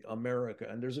America.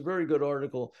 And there's a very good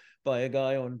article by a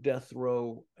guy on death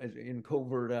row in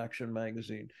Covert Action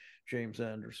magazine, James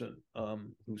Anderson,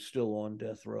 who's still on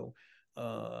death row,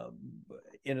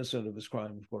 innocent of his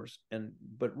crime, of course.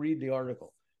 But read the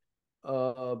article.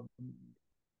 At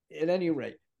any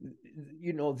rate,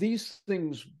 these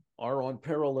things are on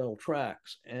parallel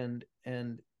tracks, and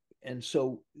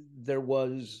so there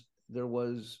was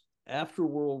after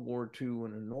World War II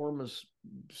an enormous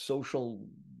social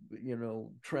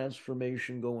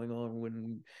transformation going on. When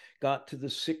we got to the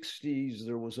 60s,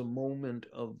 there was a moment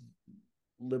of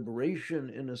liberation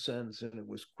in a sense, and it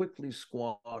was quickly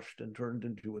squashed and turned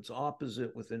into its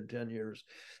opposite within 10 years.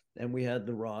 And we had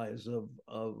the rise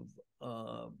of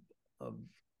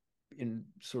in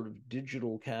sort of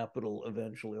digital capital,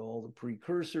 eventually, all the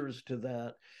precursors to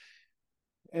that.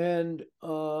 And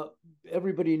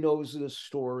everybody knows this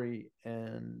story,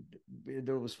 and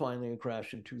there was finally a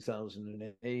crash in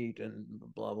 2008 and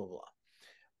blah, blah, blah.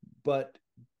 But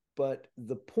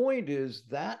the point is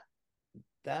that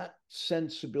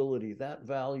sensibility, that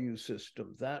value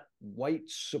system, that white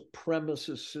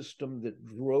supremacist system that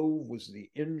was the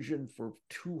engine for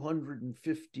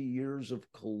 250 years of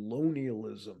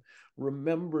colonialism.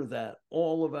 Remember that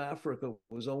all of Africa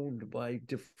was owned by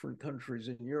different countries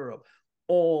in Europe.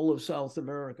 All of South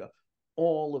America,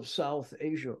 all of South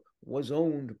Asia was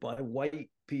owned by white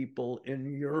people in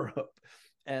Europe.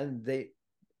 And they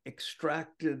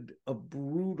extracted a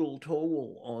brutal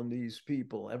toll on these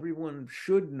people. Everyone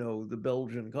should know the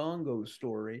Belgian Congo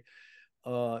story.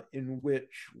 in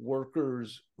which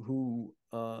workers who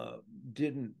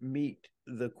didn't meet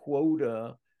the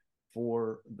quota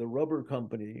for the rubber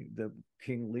company that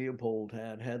King Leopold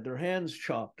had their hands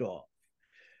chopped off,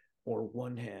 or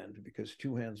one hand, because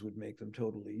two hands would make them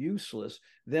totally useless.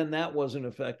 Then that wasn't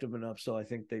effective enough, so I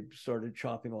think they started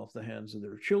chopping off the hands of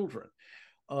their children.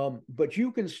 But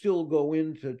you can still go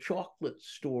into chocolate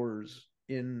stores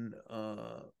in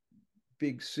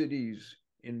big cities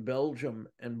in Belgium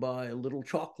and buy little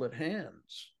chocolate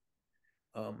hands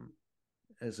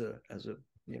as a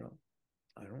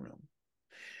I don't know,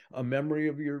 a memory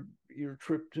of your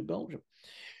trip to Belgium.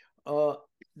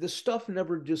 The stuff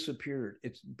never disappeared.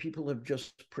 People have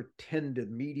just pretended,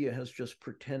 media has just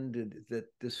pretended that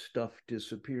this stuff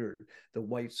disappeared. The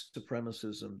white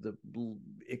supremacism, the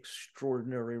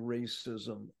extraordinary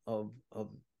racism of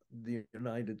the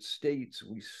United States.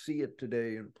 We see it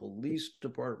today in police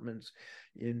departments,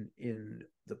 in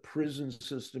the prison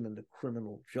system, in the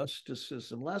criminal justice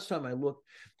system. Last time I looked,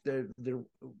 there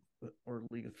or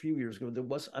a few years ago,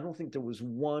 I don't think there was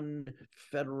one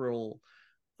federal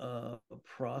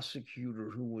prosecutor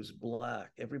who was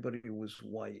black. Everybody was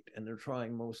white, and they're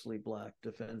trying mostly black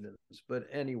defendants. But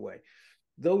anyway,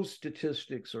 those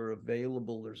statistics are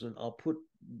available. I'll put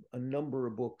a number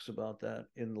of books about that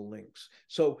in the links.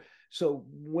 So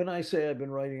when I say I've been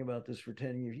writing about this for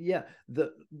 10 years, yeah,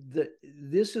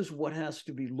 this is what has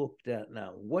to be looked at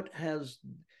now. What has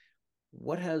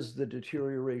the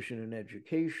deterioration in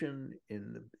education,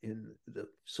 in the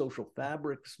social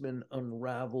fabrics been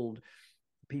unraveled?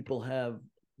 People have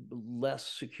less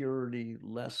security,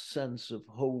 less sense of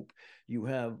hope. You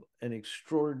have an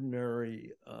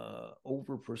extraordinary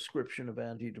overprescription of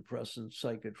antidepressants,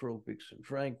 psychotropics, and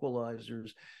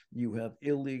tranquilizers. You have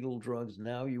illegal drugs.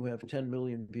 Now you have 10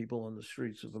 million people on the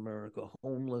streets of America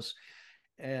homeless.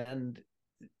 And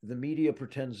the media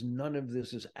pretends none of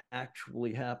this is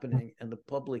actually happening, and the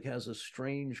public has a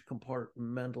strange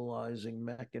compartmentalizing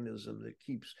mechanism that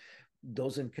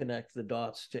doesn't connect the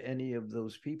dots to any of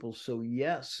those people. So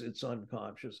yes, it's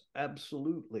unconscious,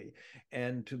 absolutely.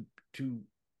 And to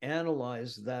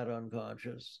analyze that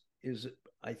unconscious is,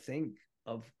 I think,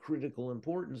 of critical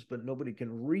importance, but nobody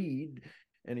can read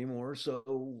anymore,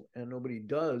 and nobody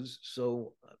does.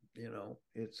 So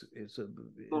it's a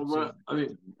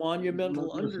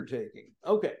monumental undertaking.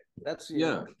 Okay, that's the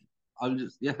yeah. I'll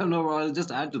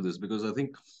just add to this, because I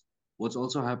think what's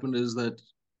also happened is that,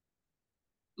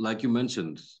 like you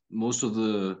mentioned, most of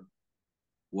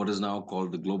what is now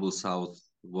called the global South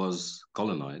was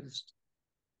colonized.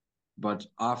 But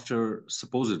after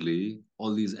supposedly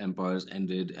all these empires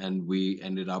ended and we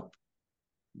ended up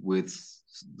with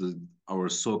our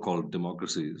so-called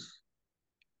democracies,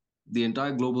 the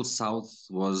entire global South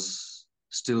was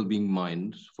still being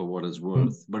mined for what it's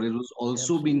worth, but it was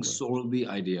also being sold the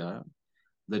idea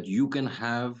that you can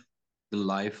have the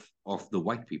life of the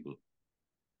white people.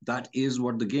 That is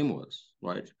what the game was,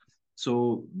 right?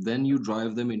 So then you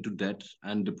drive them into debt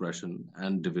and depression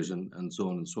and division and so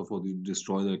on and so forth. You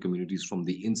destroy their communities from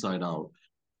the inside out.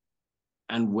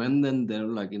 And when then they're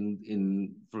like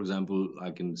for example, I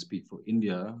can speak for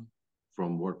India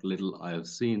from what little I have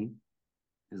seen,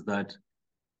 is that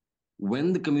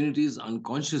when the communities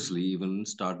unconsciously even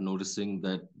start noticing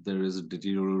that there is a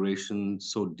deterioration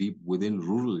so deep within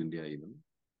rural India, even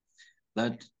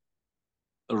that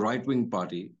a right-wing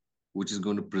party, which is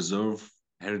going to preserve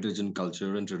heritage and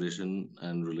culture and tradition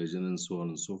and religion and so on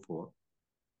and so forth,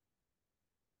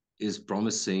 is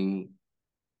promising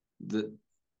that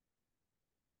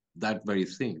very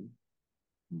thing,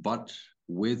 but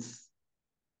with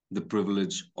the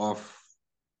privilege of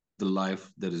the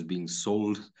life that is being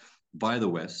sold by the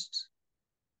West.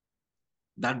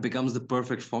 That becomes the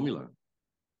perfect formula.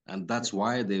 And that's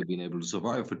why they've been able to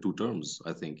survive for 2 terms,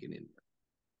 I think, in India.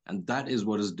 And that is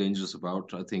what is dangerous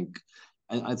about, I think.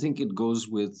 I think it goes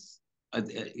with,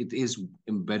 it is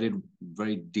embedded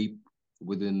very deep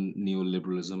within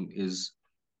neoliberalism, is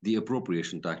the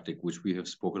appropriation tactic, which we have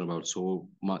spoken about so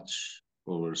much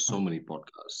over so many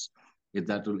podcasts.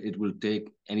 It will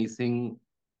take anything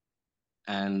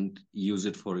and use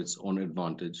it for its own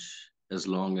advantage as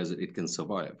long as it can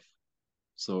survive.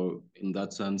 So in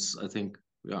that sense, I think,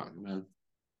 yeah, man.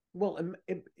 Well, and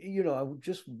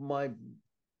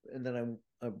then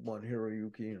I want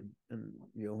Hiroyuki and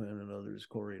Johan and others,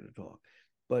 Corey, to talk.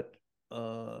 But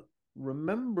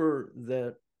remember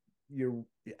that you're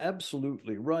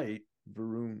absolutely right,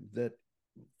 Varun, that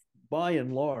by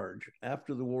and large,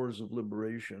 after the wars of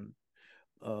liberation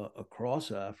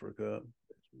across Africa,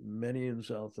 many in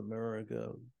South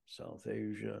America, South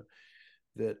Asia,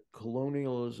 that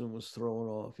colonialism was thrown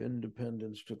off,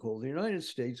 independence took hold. The United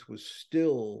States was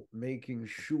still making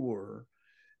sure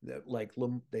that, like,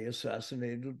 they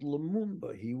assassinated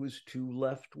Lumumba. He was too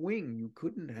left wing. You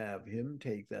couldn't have him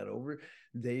take that over.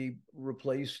 They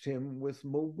replaced him with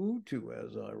Mobutu,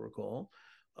 as I recall,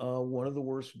 one of the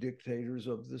worst dictators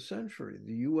of the century.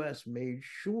 The US made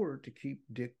sure to keep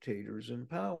dictators in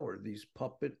power, these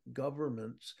puppet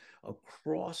governments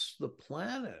across the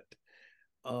planet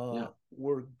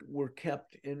were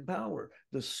kept in power.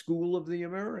 The School of the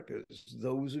Americas,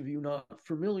 those of you not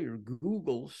familiar,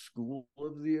 Google School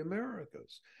of the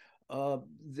Americas.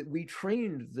 We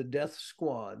trained the death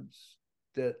squads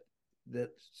that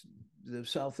the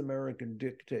South American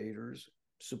dictators,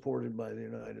 supported by the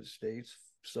United States,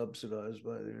 subsidized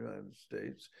by the United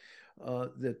States,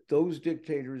 that those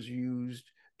dictators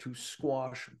used to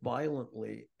squash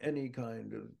violently any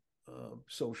kind of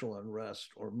social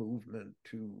unrest or movement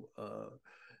to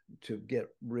get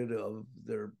rid of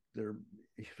their the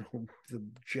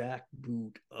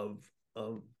jackboot of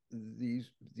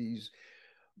these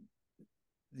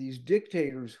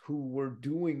dictators who were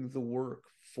doing the work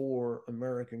for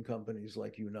American companies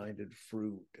like United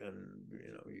Fruit,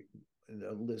 and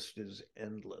the list is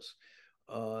endless.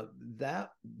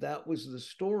 That was the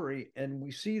story, and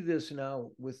we see this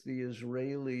now with the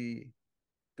Israeli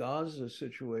Gaza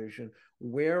situation.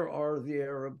 Where are the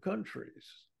Arab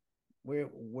countries?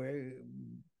 Well,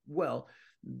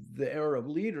 the Arab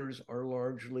leaders are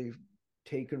largely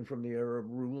taken from the Arab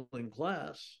ruling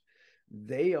class.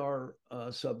 They are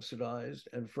subsidized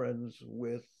and friends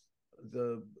with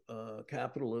the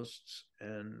capitalists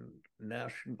and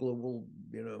national, global,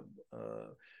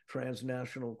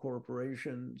 transnational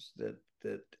corporations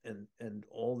and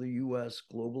all the U.S.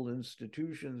 global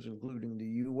institutions, including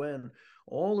the UN.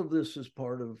 All of this is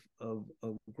part of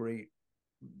great,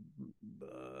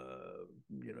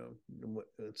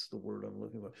 that's the word I'm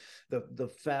looking for. The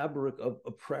fabric of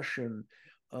oppression.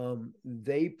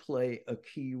 They play a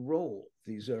key role,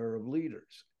 these Arab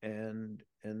leaders, and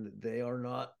they are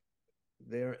not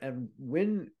there. And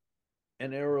when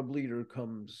an Arab leader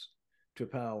comes to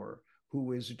power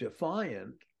who is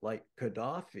defiant, like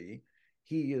Gaddafi,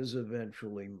 he is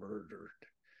eventually murdered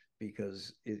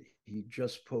because he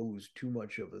just posed too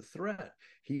much of a threat.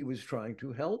 He was trying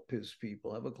to help his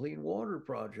people have a clean water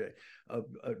project,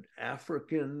 an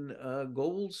African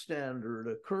gold standard,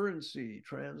 a currency,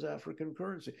 trans-African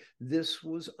currency. This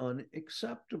was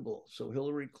unacceptable. So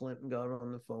Hillary Clinton got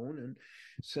on the phone and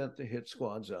sent the hit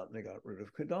squads out, and they got rid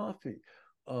of Gaddafi.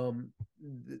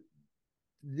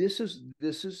 This is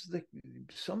the,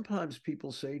 sometimes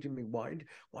people say to me, why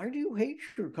do you hate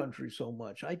your country so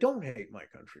much? I don't hate my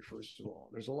country, first of all.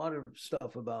 There's a lot of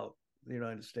stuff about the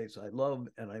United States I love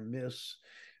and I miss,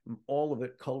 all of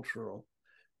it cultural.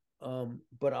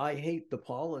 But I hate the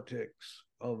politics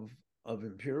of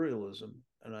imperialism,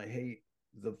 and I hate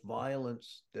the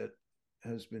violence that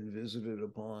has been visited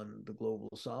upon the global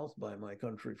South by my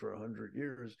country for 100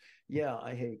 years. Yeah,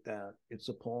 I hate that. It's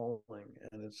appalling,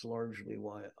 and it's largely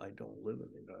why I don't live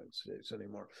in the United States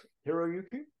anymore.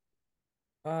 Hiroyuki?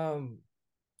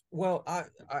 Well,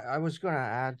 I was going to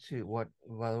add to what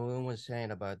Valoon was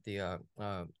saying about the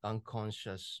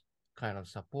unconscious kind of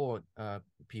support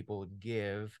people would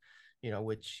give,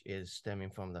 which is stemming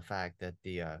from the fact that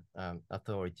the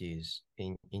authorities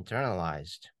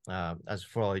internalized, as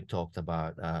Freud talked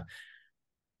about,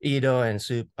 ego and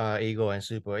super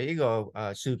ego.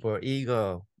 Super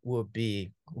ego would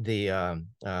be the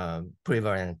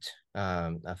prevalent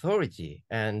authority,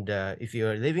 and if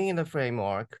you're living in the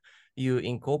framework, you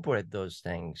incorporate those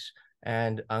things,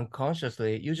 and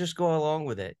unconsciously you just go along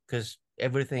with it because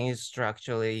everything is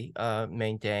structurally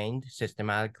maintained,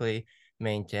 systematically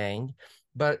maintained.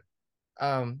 But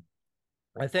I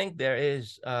think there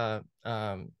is role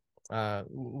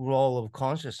of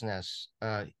consciousness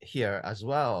here as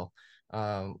well,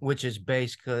 which is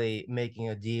basically making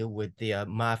a deal with the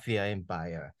mafia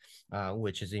empire,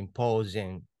 which is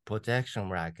imposing protection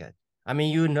racket. I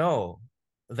mean,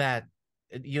 that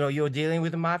you're dealing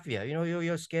with the mafia.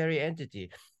 You're a scary entity.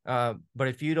 But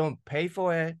if you don't pay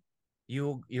for it,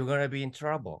 you're gonna be in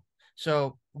trouble.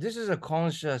 So this is a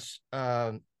conscious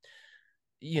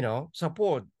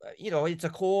support. It's a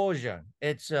coercion.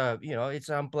 It's it's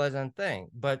an unpleasant thing.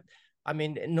 But I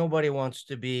mean, nobody wants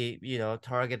to be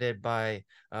targeted by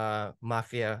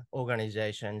mafia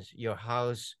organizations. Your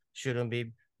house shouldn't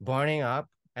be burning up,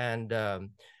 and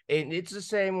it's the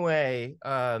same way.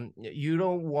 You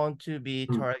don't want to be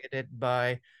targeted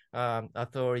by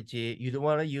authority. You don't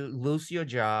want to lose your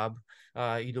job.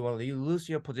 You don't want to lose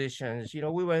your positions.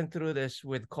 We went through this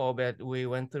with COVID. We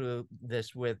went through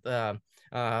this with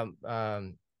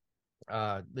the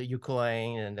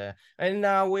Ukraine, and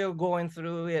now we're going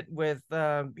through it with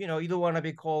you know, you don't want to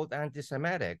be called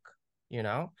anti-Semitic, you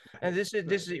know, and this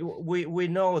is we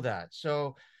know that.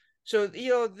 So you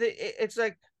know, it's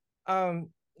like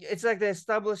the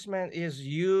establishment is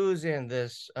using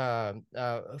this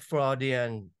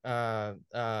Freudian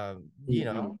you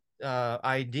know,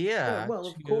 idea well,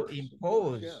 of to course,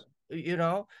 impose, yeah. you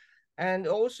know. And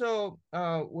also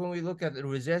when we look at the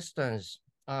resistance,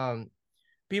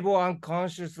 people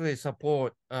unconsciously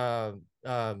support the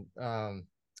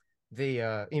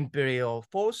imperial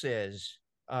forces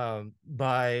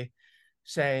by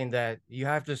saying that you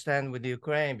have to stand with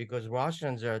Ukraine because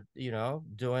Russians are, you know,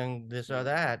 doing this or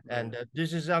that, and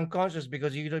this is unconscious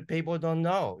because people don't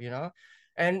know, you know.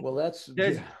 And well, that's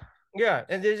there's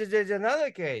and there's another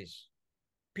case.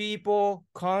 People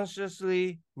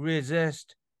consciously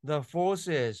resist the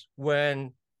forces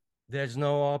when there's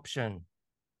no option,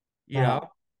 you know,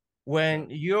 when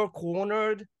you're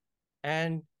cornered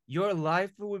and your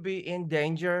life will be in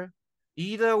danger.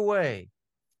 Either way,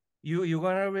 you're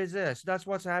gonna resist. That's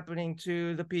what's happening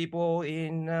to the people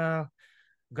in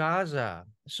Gaza.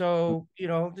 So you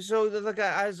know, so like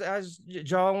as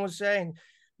John was saying,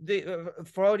 the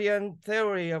Freudian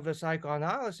theory of the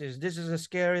psychoanalysis. This is a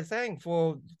scary thing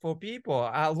for people,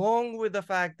 along with the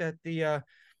fact that the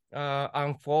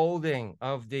unfolding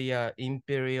of the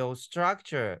imperial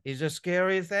structure is a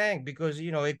scary thing because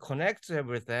you know it connects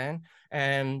everything.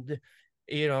 And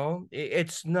you know,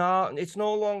 it's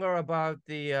no longer about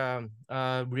the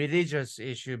religious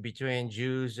issue between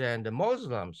Jews and the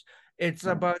Muslims. It's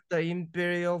about the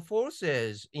imperial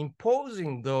forces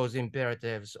imposing those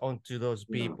imperatives onto those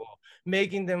people,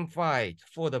 making them fight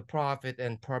for the profit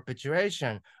and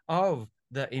perpetuation of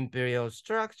the imperial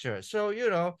structure. So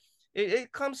you know,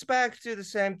 it comes back to the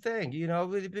same thing. You know,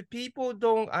 the people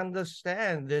don't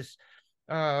understand this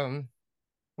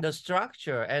the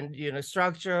structure, and you know,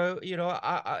 structure, you know,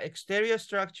 exterior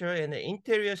structure and the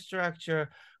interior structure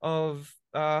of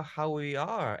how we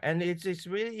are. And it's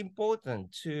really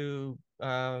important to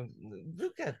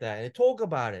look at that and talk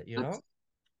about it, you know.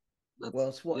 Well,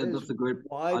 it's that's a great.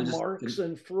 why Marx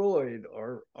and Freud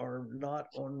are not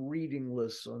on reading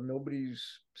lists on nobody's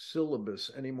syllabus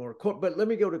anymore. But let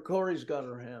me go to Corey's got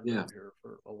her hand up here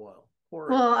for a while. Corey.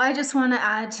 Well, I just want to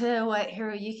add to what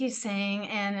Hiroyuki's saying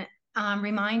and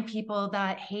remind people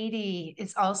that Haiti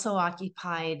is also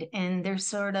occupied, and they're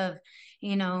sort of,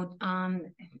 you know,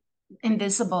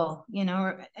 invisible, you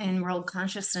know, in world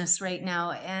consciousness right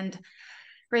now. And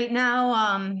right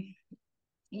now,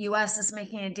 U.S. is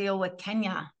making a deal with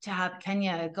Kenya to have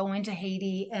Kenya go into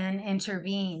Haiti and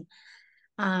intervene,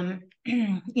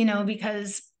 you know,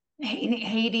 because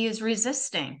Haiti is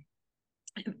resisting.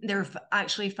 They're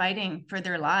actually fighting for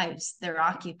their lives. They're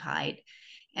occupied.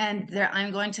 And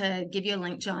I'm going to give you a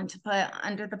link, John, to put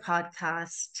under the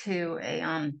podcast to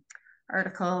a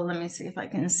article. Let me see if I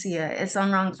can see it. It's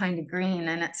on Wrong Kind of Green,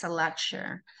 and it's a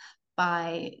lecture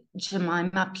by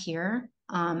Jemima Pierre.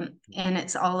 And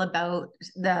it's all about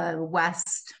the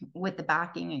West with the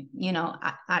backing, you know,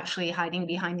 actually hiding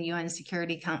behind the UN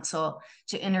Security Council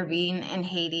to intervene in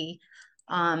Haiti.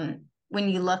 When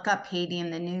you look up Haiti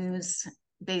in the news,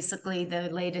 basically the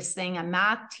latest thing, a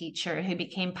math teacher who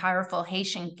became powerful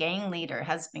Haitian gang leader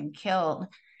has been killed.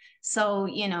 So,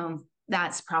 you know,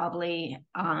 that's probably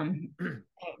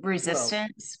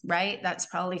resistance, right? That's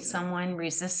probably someone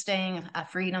resisting, a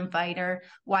freedom fighter.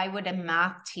 Why would a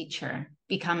math teacher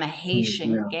become a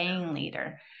Haitian gang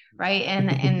leader, right?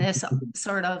 And this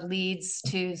sort of leads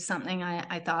to something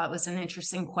I thought was an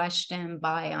interesting question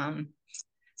by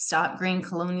Stop Green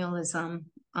Colonialism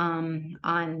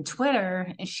on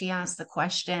Twitter. And she asked the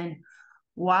question,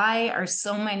 why are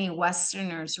so many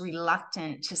Westerners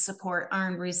reluctant to support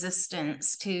armed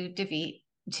resistance to defeat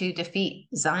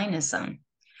Zionism,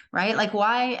 right? Like,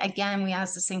 why, again, we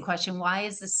ask the same question, why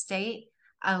is the state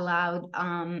allowed,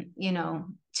 you know,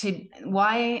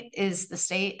 why is the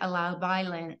state allowed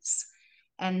violence?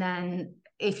 And then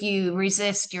if you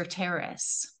resist, you're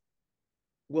terrorists.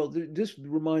 Well, this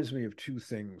reminds me of two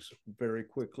things very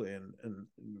quickly. And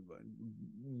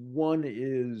one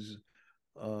is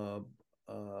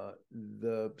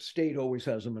the state always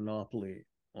has a monopoly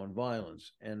on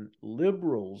violence, and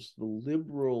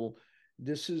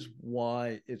this is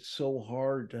why it's so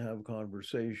hard to have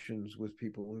conversations with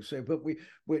people who say, but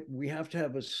we have to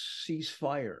have a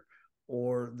ceasefire.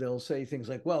 Or they'll say things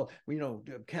like, well, you know,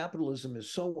 capitalism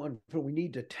is so unfair, we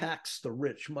need to tax the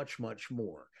rich much, much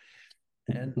more.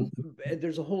 and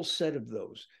there's a whole set of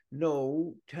those.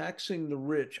 No, taxing the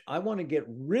rich. I want to get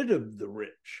rid of the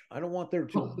rich. I don't want there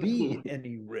to be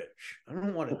any rich. I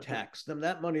don't want to tax them.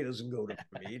 That money doesn't go to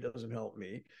me, doesn't help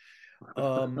me.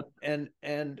 But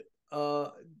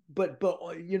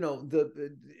you know,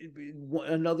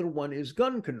 another one is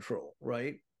gun control,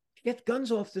 right? Get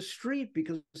guns off the street,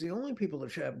 because the only people that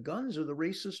should have guns are the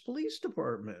racist police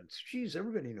departments. Geez,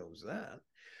 everybody knows that.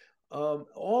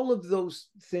 All of those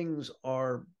things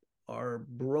are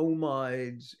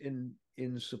bromides in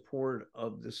support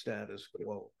of the status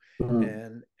quo.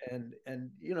 And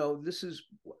you know, this is,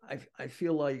 I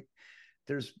feel like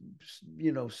there's,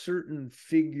 you know, certain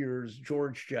figures.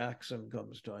 George Jackson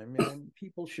comes to mind. I mean,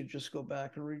 people should just go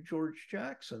back and read George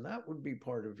Jackson. That would be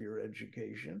part of your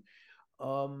education.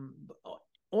 On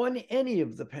any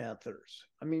of the Panthers.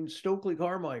 I mean, Stokely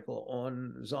Carmichael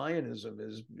on Zionism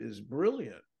is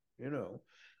brilliant, you know.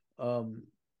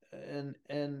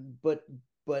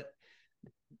 But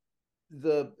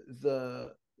the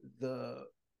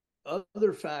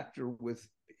other factor with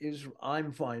Israel,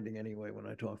 I'm finding anyway, when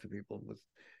I talk to people with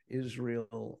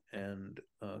Israel and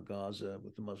Gaza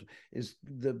with the Muslim, is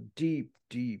the deep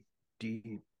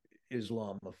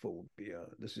Islamophobia.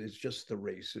 This is just the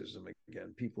racism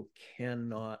again. People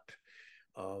cannot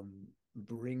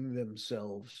bring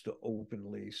themselves to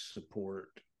openly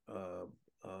support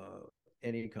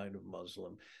any kind of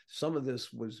Muslim. Some of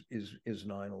this is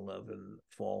 9/11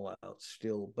 fallout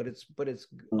still, but it's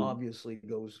obviously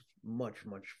goes much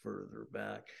further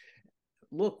back.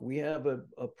 Look, we have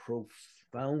a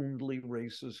profoundly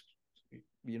racist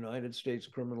United States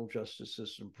criminal justice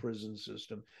system, prison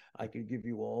system. I could give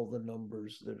you all the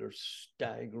numbers that are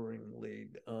staggeringly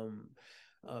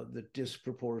the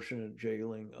disproportionate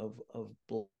jailing of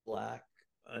Black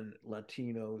and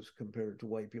Latinos compared to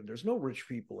white people. There's no rich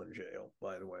people in jail,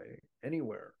 by the way,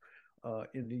 anywhere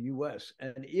in the US.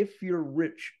 And if you're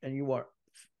rich and you are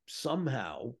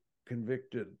somehow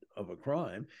convicted of a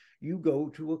crime, you go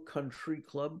to a country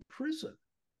club prison.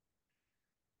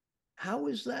 How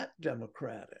is that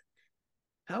democratic?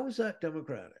 How is that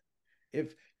democratic?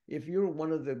 If you're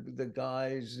one of the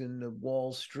guys in the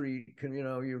Wall Street, you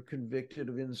know, you're convicted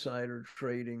of insider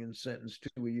trading and sentenced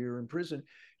to a year in prison,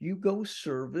 you go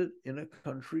serve it in a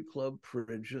country club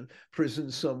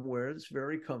prison somewhere. It's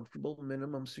very comfortable,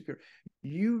 minimum secure.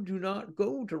 You do not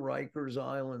go to Rikers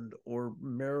Island or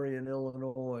Marion,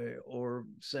 Illinois, or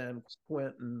San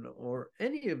Quentin or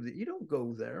any of the. You don't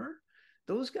go there.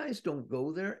 Those guys don't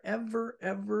go there ever.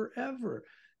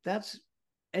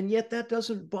 And yet that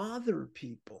doesn't bother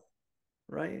people,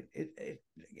 right?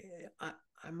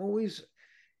 I'm always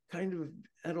kind of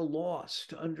at a loss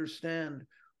to understand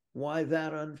why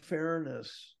that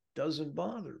unfairness doesn't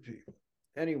bother people.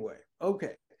 Anyway,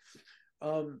 okay.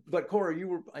 But Cora, you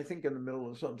were, I think, in the middle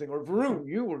of something, or Varun,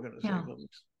 you were going to say something.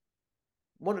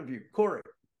 One of you, Cora.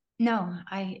 No,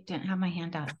 I didn't have my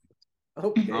hand up.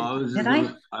 Okay. Did I?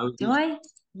 Do I?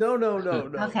 No.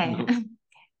 Okay.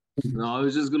 No, I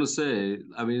was just going to say,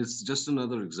 I mean, it's just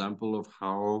another example of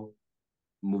how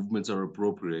movements are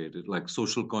appropriated, like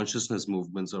social consciousness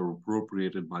movements are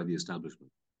appropriated by the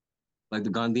establishment. Like the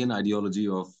Gandhian ideology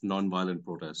of nonviolent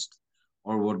protest,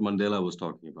 or what Mandela was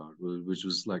talking about, which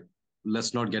was like,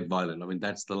 let's not get violent. I mean,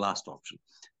 that's the last option.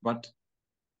 But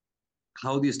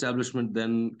how the establishment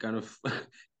then kind of,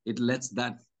 it lets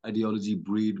that ideology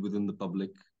breed within the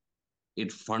public. It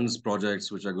funds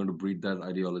projects which are going to breed that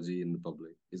ideology in the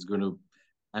public. It's going to,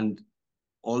 and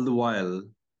all the while,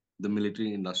 the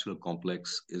military industrial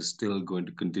complex is still going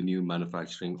to continue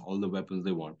manufacturing all the weapons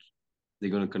they want. They're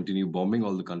going to continue bombing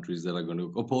all the countries that are going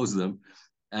to oppose them.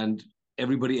 And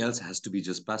everybody else has to be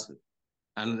just passive.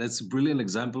 And it's a brilliant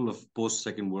example of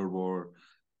post-Second World War.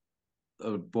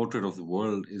 A portrait of the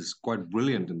world is quite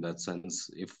brilliant in that sense,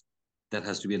 if that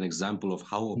has to be an example of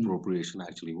how appropriation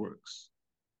actually works.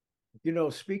 You know,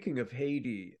 speaking of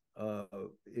Haiti,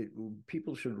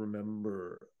 people should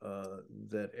remember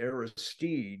that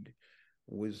Aristide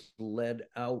was led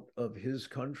out of his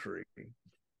country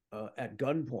at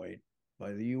gunpoint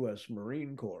by the U.S.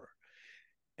 Marine Corps.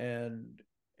 And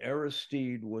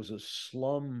Aristide was a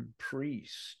slum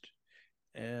priest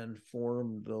and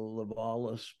formed the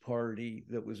Lavalas Party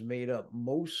that was made up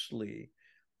mostly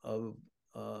of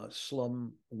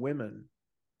slum women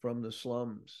from the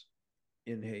slums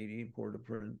in Haiti,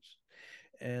 Port-au-Prince.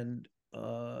 And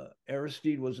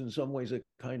Aristide was in some ways a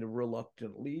kind of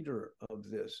reluctant leader of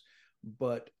this,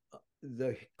 but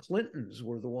the Clintons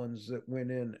were the ones that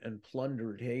went in and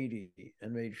plundered Haiti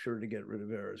and made sure to get rid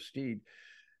of Aristide.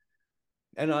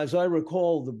 And as I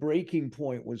recall, the breaking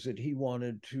point was that he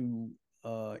wanted to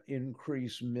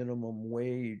increase minimum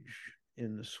wage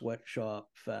in the sweatshop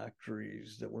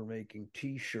factories that were making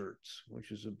T-shirts,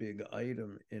 which is a big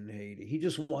item in Haiti. He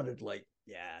just wanted, like,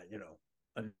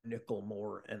 a nickel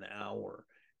more an hour,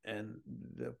 and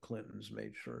the Clintons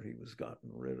made sure he was gotten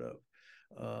rid of.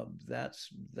 That's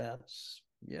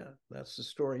the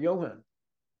story. Johan.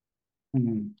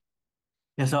 Mm-hmm.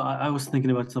 Yeah, so I was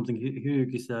thinking about something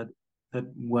Hiroyuki said, that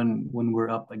when we're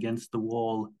up against the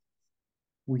wall,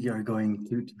 we are going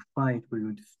to fight, we're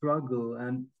going to struggle.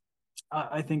 And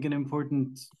I think an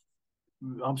important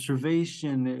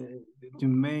observation to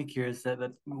make here is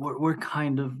that we're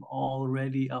kind of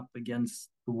already up against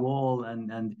the wall,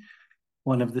 and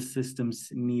one of the system's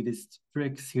neatest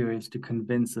tricks here is to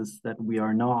convince us that we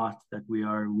are not, that we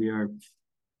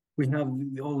have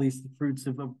all these fruits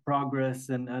of progress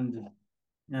and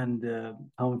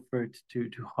comfort to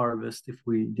harvest if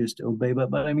we just obey.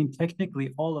 But I mean,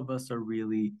 technically, all of us are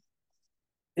really,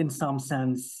 in some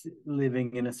sense,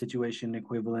 living in a situation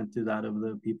equivalent to that of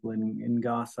the people in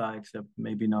Gaza, except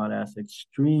maybe not as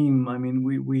extreme. I mean,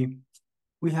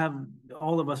 we have,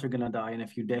 all of us are going to die in a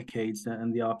few decades,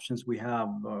 and the options we have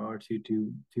are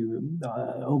to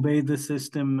obey the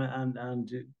system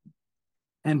and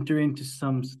enter into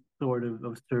some sort of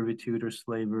servitude or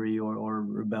slavery, or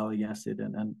rebel against it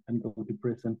and go to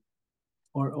prison,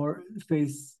 or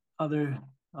face other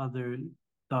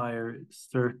dire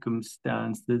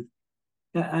circumstances.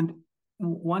 And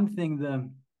one thing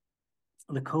the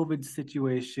COVID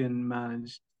situation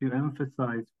managed to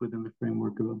emphasize within the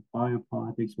framework of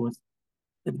biopolitics was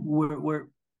that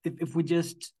if we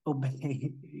just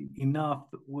obey enough,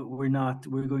 we're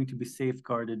going to be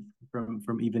safeguarded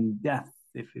from even death.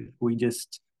 If we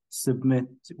just submit,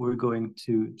 we're going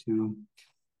to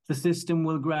the system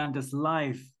will grant us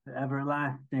life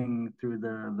everlasting through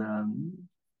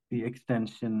the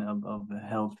extension of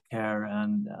healthcare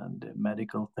and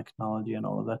medical technology and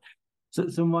all of that.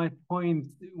 So my point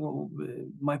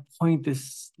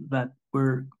is that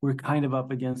we're kind of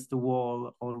up against the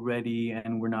wall already,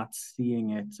 and we're not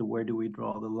seeing it. So where do we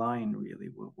draw the line, really?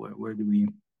 Where do we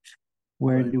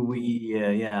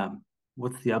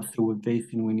what's the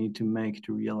observation we need to make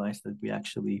to realize that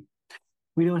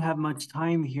we don't have much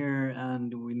time here,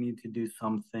 and we need to do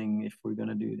something if we're going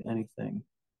to do anything?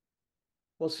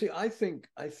 Well, see, I think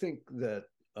that,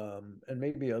 and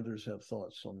maybe others have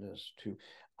thoughts on this too.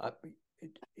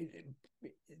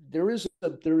 There is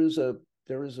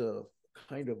a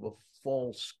kind of a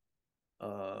false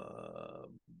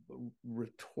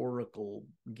rhetorical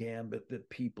gambit that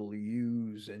people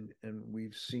use, and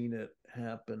we've seen it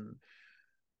happen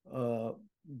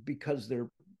because the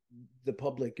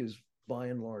public is by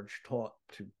and large taught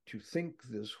to think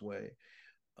this way.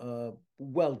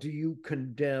 Well, do you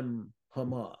condemn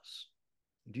Hamas?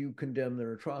 Do you condemn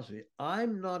their atrocity?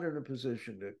 I'm not in a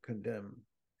position to condemn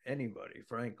anybody,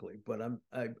 frankly, but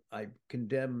I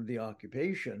condemn the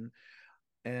occupation,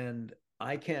 and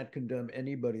I can't condemn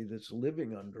anybody that's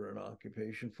living under an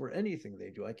occupation for anything they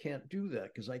do. I can't do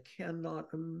that because I cannot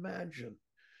imagine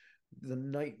the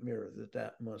nightmare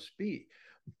that must be.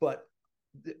 But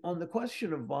on the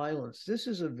question of violence, this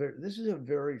is a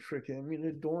very tricky. I mean,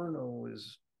 Adorno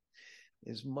is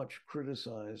much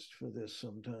criticized for this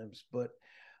sometimes, but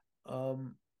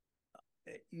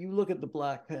you look at the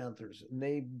Black Panthers, and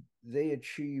they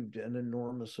achieved an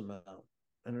enormous amount,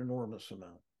 and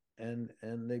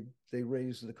they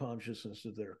raised the consciousness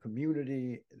of their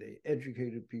community. They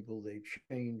educated people. They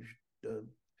changed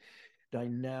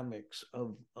dynamics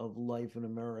of life in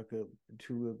America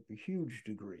to a huge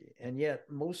degree. And yet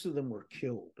most of them were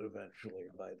killed eventually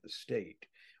by the state,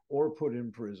 or put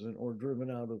in prison, or driven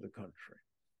out of the country.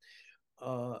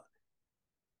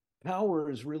 Power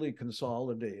is really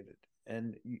consolidated,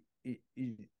 and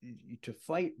to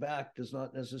fight back does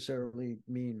not necessarily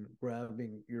mean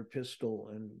grabbing your pistol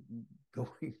and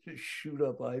going to shoot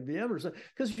up IBM or something,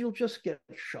 because you'll just get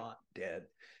shot dead.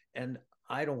 And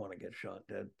I don't want to get shot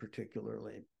dead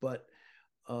particularly, but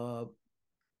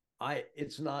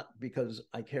it's not because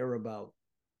I care about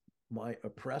my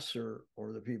oppressor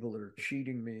or the people that are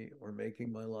cheating me or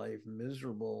making my life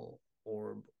miserable,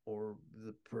 or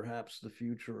perhaps the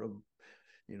future of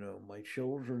my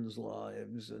children's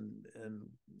lives and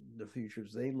the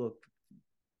futures they look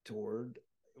toward.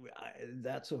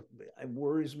 It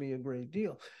worries me a great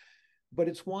deal. But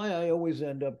it's why I always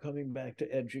end up coming back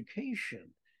to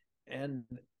education.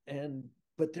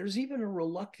 But there's even a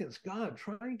reluctance, God,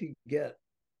 trying to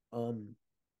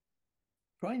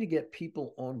get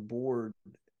people on board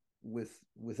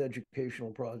with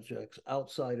educational projects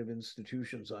outside of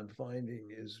institutions. I'm finding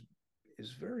is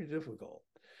very difficult,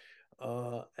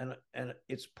 and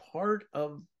it's part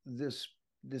of this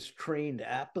this trained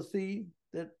apathy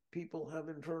that people have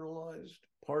internalized,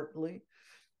 partly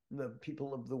the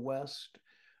people of the West.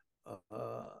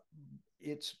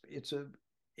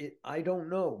 I don't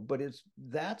know, but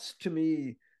that's to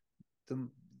me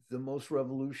the most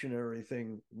revolutionary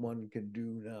thing one can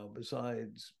do now,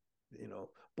 besides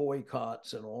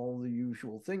boycotts and all the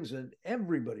usual things. And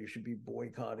everybody should be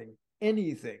boycotting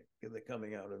anything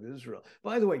coming out of Israel.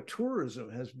 By the way, tourism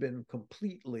has been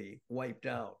completely wiped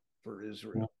out for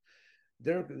Israel.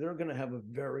 They're going to have a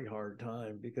very hard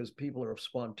time because people are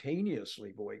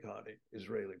spontaneously boycotting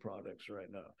Israeli products right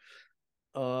now.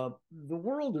 The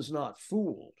world is not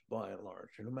fooled by and large,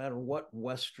 no matter what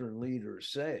Western leaders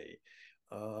say.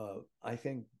 I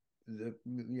think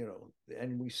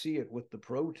and we see it with the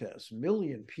protests, 1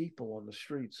 million people on the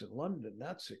streets in London.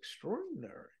 That's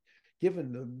extraordinary,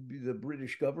 given the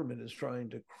British government is trying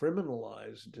to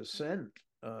criminalize dissent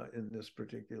in this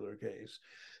particular case.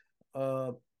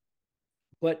 But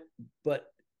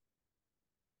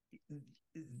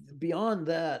beyond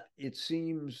that, it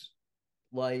seems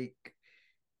like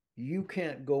you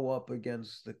can't go up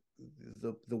against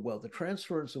the wealth. The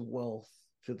transference of wealth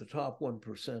to the top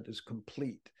 1% is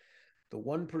complete. The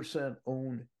 1%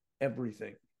 own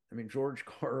everything. I mean, George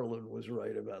Carlin was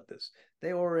right about this.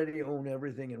 They already own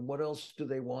everything, and what else do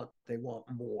they want? They want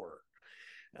more.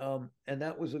 And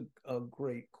that was a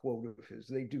great quote of his.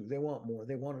 They do. They want more.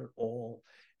 They want it all.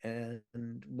 And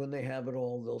when they have it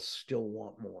all, they'll still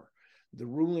want more. The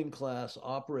ruling class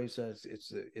operates as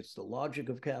it's the logic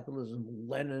of capitalism.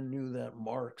 Lenin knew that.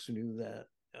 Marx knew that.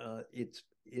 It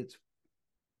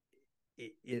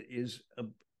is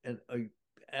an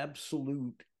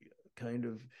absolute kind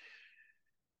of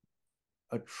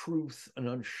a truth, an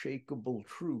unshakable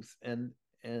truth. And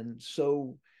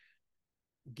so,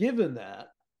 given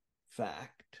that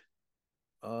fact,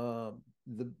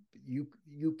 you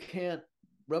can't.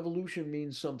 Revolution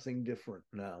means something different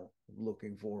now,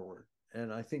 looking forward.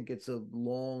 And I think it's a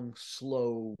long,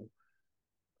 slow,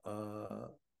 a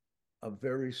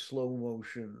very slow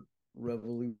motion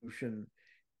revolution.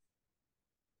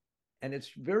 And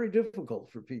it's very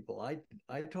difficult for people. I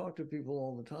talk to people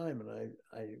all the time, and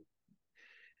I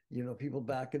people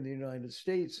back in the United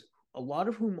States, a lot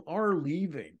of whom are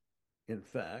leaving. In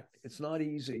fact, it's not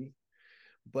easy,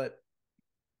 but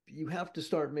you have to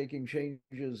start making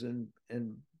changes and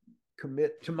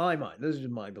commit. To my mind, this is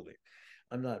my belief.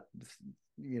 I'm not,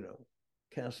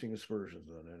 casting aspersions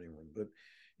on anyone, but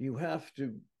you have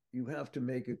to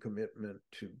make a commitment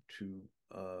to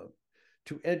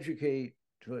educate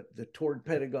toward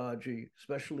pedagogy,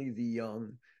 especially the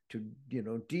young, to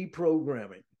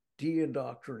deprogramming,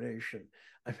 de-indoctrination.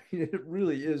 I mean, it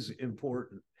really is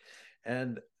important.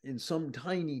 And in some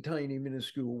tiny, tiny,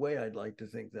 minuscule way, I'd like to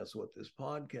think that's what this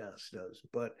podcast does.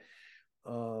 But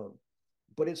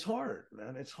it's hard,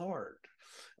 man. It's hard.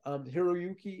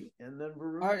 Hiroyuki, and then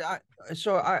Varun. I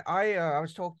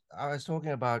was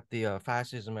talking about the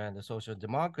fascism and the social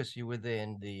democracy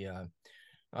within the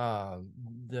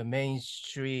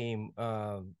mainstream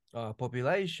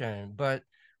population. But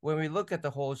when we look at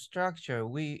the whole structure,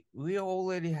 we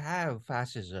already have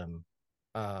fascism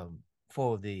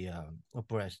for the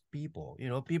oppressed people.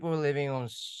 People are living on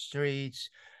streets.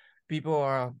 People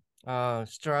are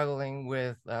struggling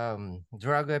with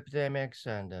drug epidemics,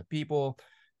 and people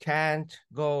can't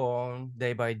go on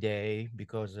day by day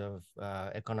because of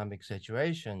economic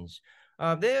situations.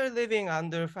 They're living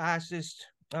under fascist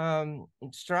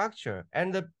structure,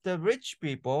 and the rich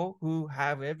people who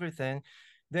have everything,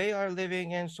 they are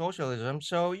living in socialism.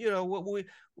 So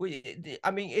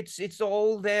I mean, it's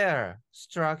all there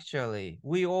structurally.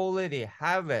 We already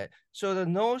have it. So the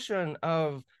notion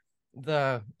of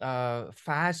the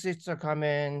fascists are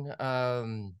coming,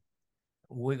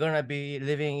 we're gonna be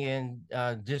living in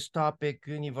a dystopic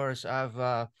universe of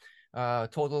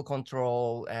total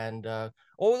control, and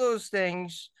all those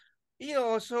things,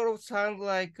 sort of sound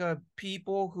like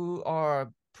people who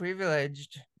are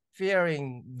privileged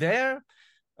fearing their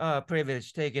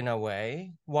privilege taken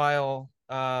away, while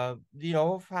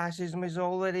fascism is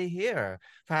already here.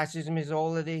 Fascism is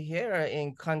already here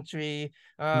in country,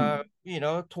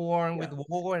 torn with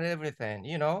war and everything.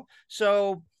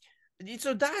 So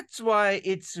that's why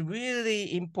it's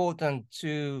really important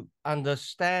to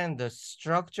understand the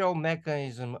structural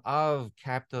mechanism of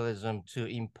capitalism to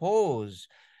impose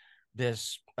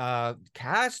this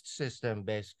caste system,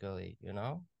 basically.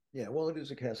 Yeah, well, it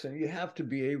is a caste, and you have to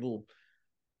be able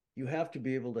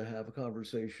to have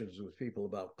conversations with people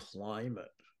about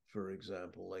climate, for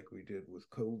example, like we did with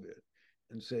COVID,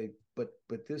 and say, but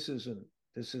this isn't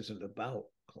about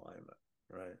climate,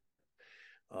 right?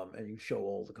 and you show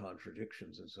all the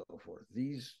contradictions and so forth.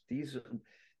 These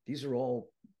are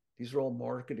all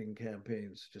marketing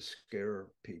campaigns to scare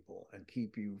people and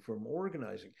keep you from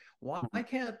organizing. Why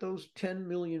can't those 10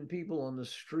 million people on the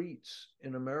streets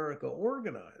in America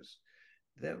organize?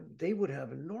 They would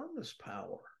have enormous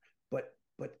power.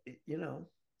 But you know,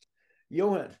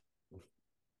 Johan.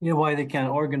 Yeah, why they can't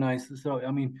organize. So I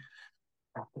mean,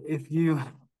 if you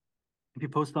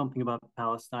post something about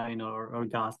Palestine or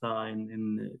Gaza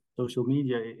in social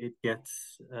media, it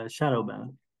gets shadow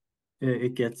banned.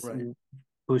 It gets Right.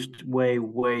 pushed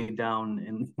way down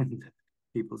in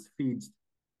people's feeds.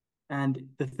 And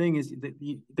the thing is that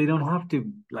they don't have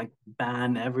to like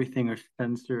ban everything or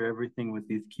censor everything with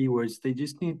these keywords. They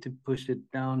just need to push it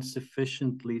down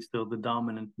sufficiently so the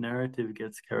dominant narrative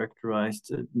gets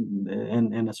characterized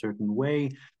in a certain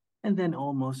way, and then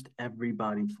almost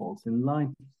everybody falls in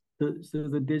line. So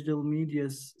the digital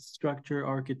media's structure,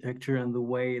 architecture, and the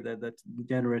way that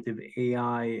generative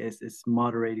AI is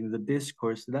moderating the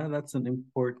discourse, that's an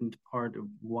important part of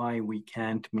why we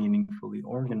can't meaningfully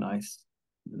organize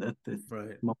at this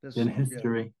moment in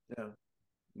history.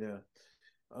 Yeah.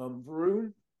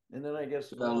 Varun, and then I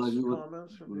guess last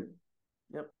comments from you.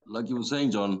 Yep. Like you were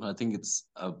saying, John, I think it's,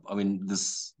 I mean,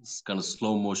 this kind of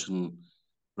slow motion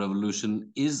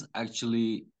revolution is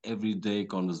actually everyday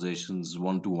conversations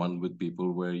one-to-one with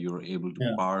people where you're able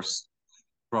to parse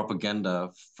propaganda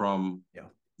from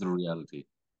the reality.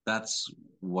 That's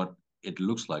what it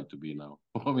looks like to be now.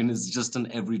 I mean, it's just an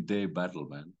everyday battle,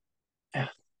 man.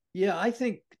 Yeah, I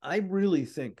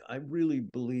really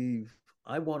believe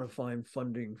I want to find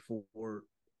funding for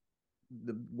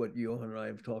what Johan and I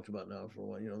have talked about now for a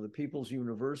while, the People's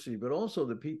University, but also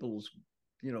the People's,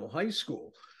 high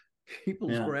school,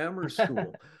 People's Grammar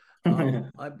School.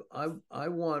 I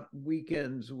want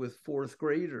weekends with fourth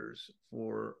graders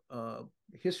for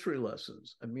history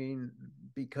lessons. I mean,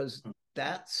 because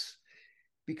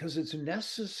it's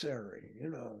necessary,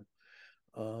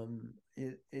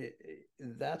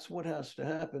 that's what has to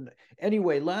happen.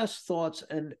 Anyway, last thoughts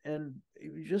and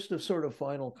just a sort of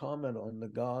final comment on the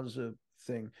Gaza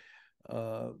thing.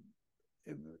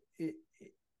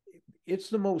 It's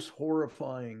the most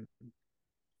horrifying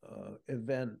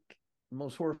event,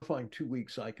 most horrifying 2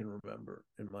 weeks I can remember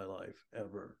in my life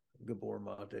ever. Gabor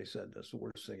Mate said that's the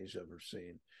worst thing he's ever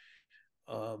seen.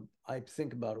 I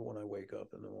think about it when I wake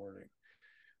up in the morning,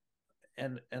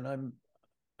 and I'm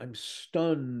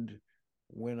stunned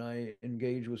when I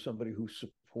engage with somebody who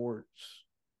supports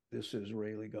this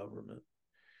Israeli government.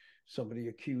 Somebody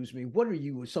accused me, what are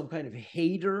you, some kind of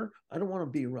hater? I don't want to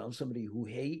be around somebody who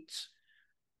hates.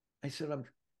 I said,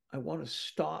 I want to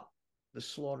stop the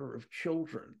slaughter of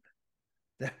children.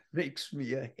 That makes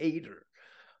me a hater.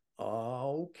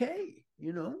 Okay,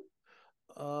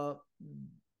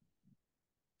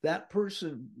 that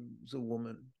person was a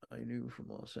woman I knew from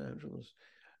Los Angeles,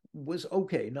 was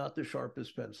okay, not the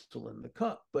sharpest pencil in the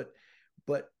cup, but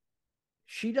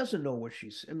she doesn't know what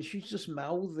she's just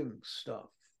mouthing stuff.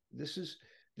 This is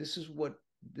what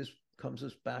this comes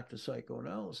us back to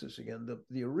psychoanalysis again.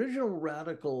 The original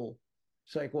radical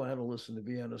psychoanalysts in the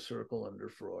Vienna Circle under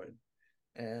Freud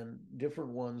and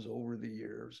different ones over the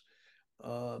years,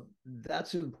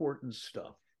 that's important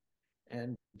stuff.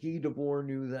 And Guy Debord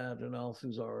knew that, and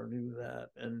Althusser knew that,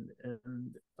 and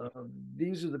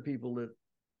these are the people that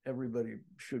everybody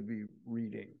should be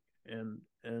reading, and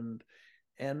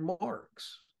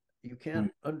Marx. You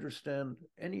can't understand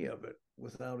any of it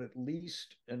without at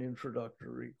least an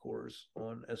introductory course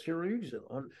on, as Hiroyuki said,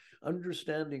 on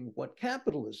understanding what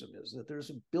capitalism is, that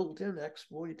there's a built-in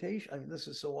exploitation. I mean, this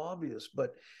is so obvious,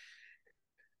 but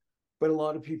a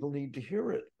lot of people need to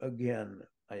hear it again,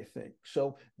 I think.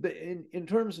 So in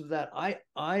terms of that, I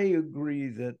agree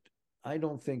that I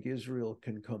don't think Israel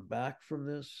can come back from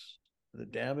this. The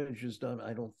damage is done.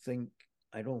 I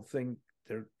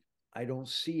don't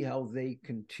see how they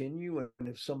continue. And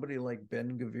if somebody like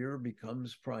Ben-Gvir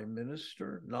becomes prime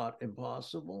minister, not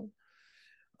impossible,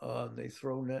 they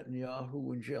throw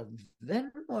Netanyahu in jail,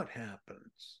 then what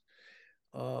happens?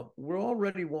 We're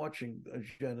already watching a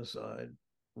genocide.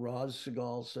 Raz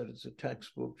Segal said it's a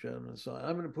textbook genocide.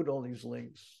 I'm going to put all these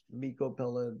links, Miko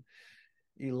Peled,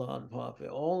 Ilan Pappé,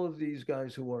 all of these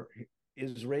guys who are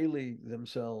Israeli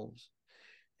themselves,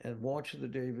 and watch the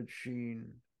David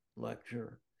Sheen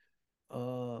lecture.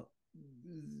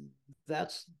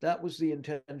 That was the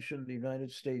intention. The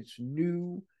United States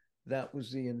knew that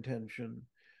was the intention.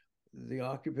 The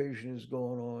occupation has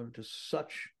gone on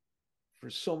for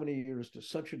so many years, to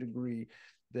such a degree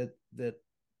that the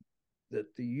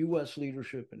U.S.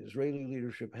 leadership and Israeli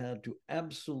leadership had to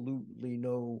absolutely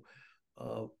know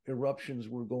eruptions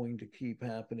were going to keep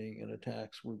happening and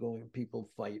attacks were going, people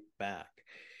fight back.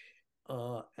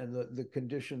 And the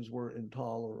conditions were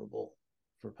intolerable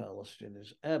for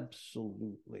Palestinians,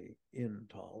 absolutely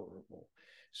intolerable.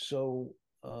 So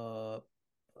I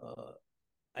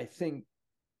think,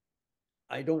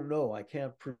 I don't know, I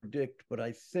can't predict, but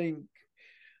I think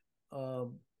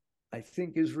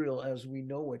Israel as we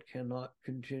know it cannot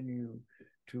continue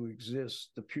to exist.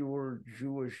 The pure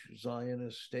Jewish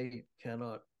Zionist state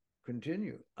cannot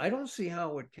continue. I don't see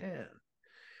how it can.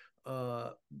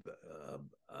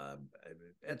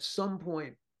 At some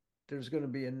point, there's going to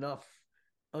be enough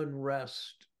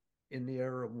unrest in the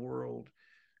Arab world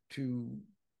to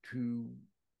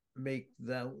make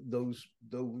those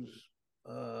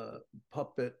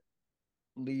puppet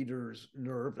leaders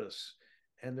nervous,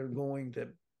 and they're going to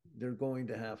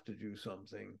have to do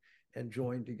something and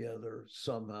join together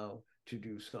somehow to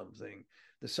do something.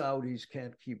 The Saudis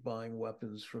can't keep buying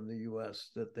weapons from the US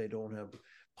that they don't have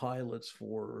pilots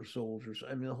for or soldiers.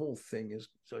 I mean, the whole thing is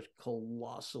such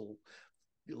colossal,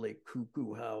 like,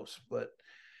 cuckoo house, but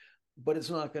it's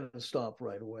not going to stop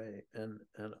right away. And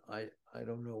I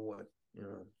don't know what,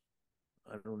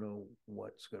 I don't know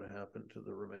what's going to happen to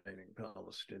the remaining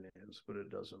Palestinians, but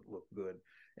it doesn't look good.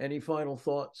 Any final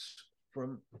thoughts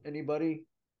from anybody?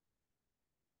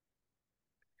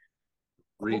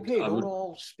 Okay, don't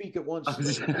all speak at once.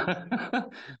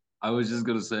 I was just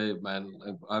going to say, man,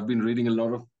 I've been reading a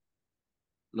lot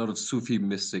of Sufi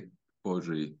mystic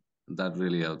poetry. That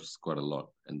really helps quite a lot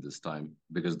in this time,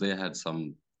 because they had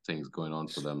some things going on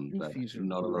for them that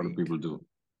not a lot of people do.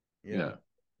 Yeah.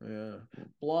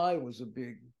 Bly was a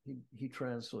big, he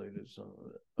translated some of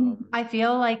it. I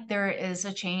feel like there is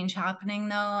a change happening,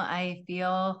 though. I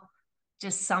feel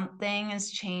just something is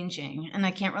changing, and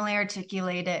I can't really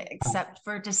articulate it except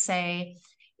for to say,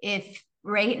 if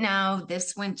right now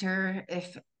this winter,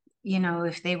 if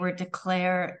they were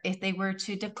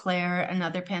to declare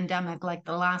another pandemic like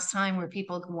the last time, where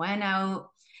people went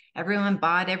out, everyone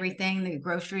bought everything, the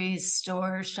grocery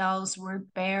store shelves were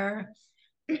bare,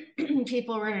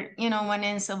 people were, went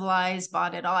in civilized,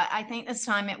 bought it all. I think this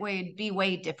time it would be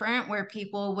way different, where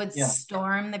people would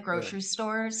storm the grocery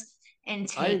stores and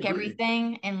take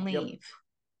everything and leave.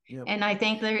 Yep. And I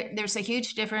think there's a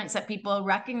huge difference that people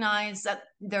recognize that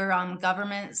their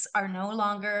governments are no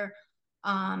longer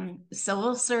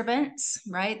civil servants,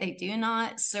 right? They do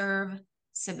not serve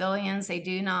civilians. They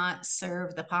do not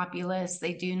serve the populace.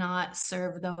 They do not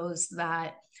serve those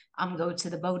that go to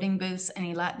the voting booths and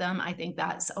elect them. I think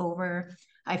that's over.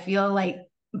 I feel like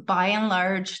by and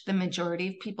large, the majority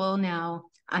of people now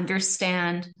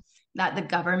understand that the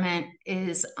government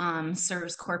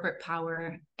serves corporate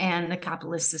power and the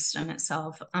capitalist system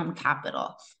itself,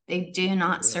 capital. They do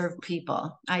not serve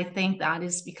people. I think that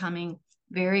is becoming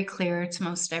very clear to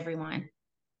most everyone.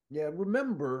 Yeah,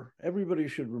 everybody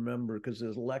should remember, because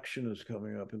this election is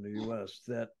coming up in the US,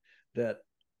 that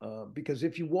because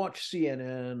if you watch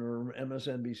CNN or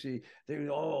MSNBC, there's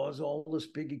all this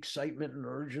big excitement and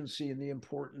urgency and the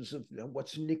importance of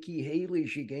what's Nikki Haley.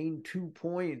 She gained 2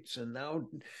 points, and now,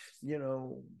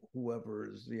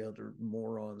 whoever is the other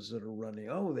morons that are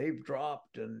running, they've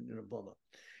dropped, and blah blah.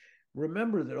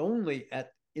 Remember that only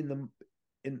in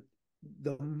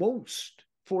the most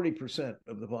 40%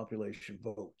 of the population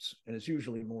votes, and it's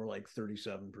usually more like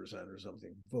 37% or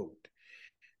something vote.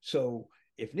 So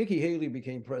if Nikki Haley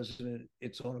became president,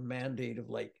 it's on a mandate of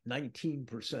like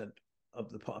 19% of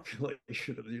the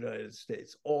population of the United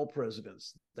States. All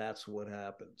presidents, that's what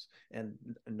happens. And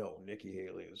no, Nikki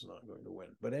Haley is not going to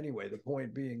win. But anyway, the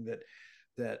point being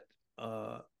that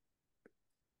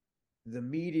the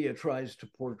media tries to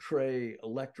portray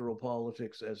electoral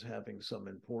politics as having some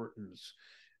importance,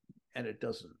 and it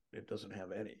doesn't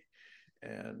have any,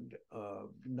 and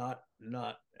not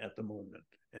at the moment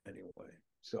anyway.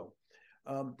 So.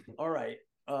 All right.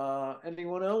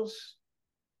 Anyone else?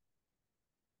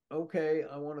 Okay.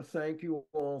 I want to thank you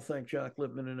all. Thank Jack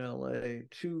Lippman in LA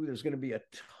too. There's going to be a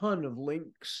ton of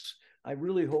links. I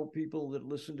really hope people that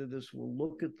listen to this will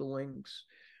look at the links.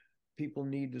 People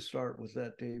need to start with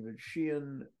that David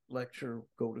Sheehan lecture.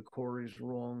 Go to Corey's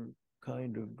Wrong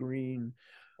Kind of Green.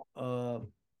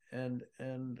 And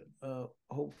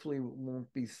hopefully it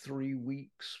won't be 3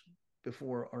 weeks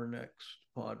before our next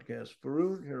podcast.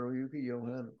 Varun, Hiroyuki,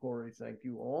 Johan, Corey, thank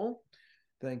you all.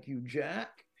 Thank you,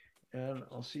 Jack. And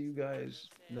I'll see you guys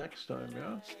next time.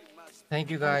 Yeah.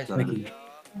 Thank you, guys. Thank you.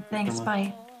 Thanks.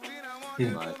 Bye.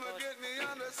 Bye.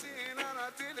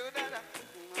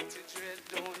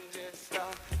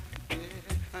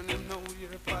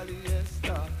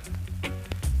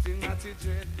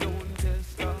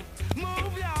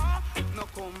 Move ya, no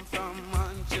come from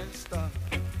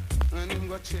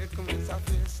chicken with a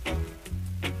fist up.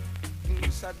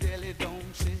 You said, Dilly,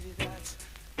 don't say that.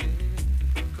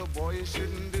 Yeah. Boy, you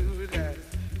shouldn't do that.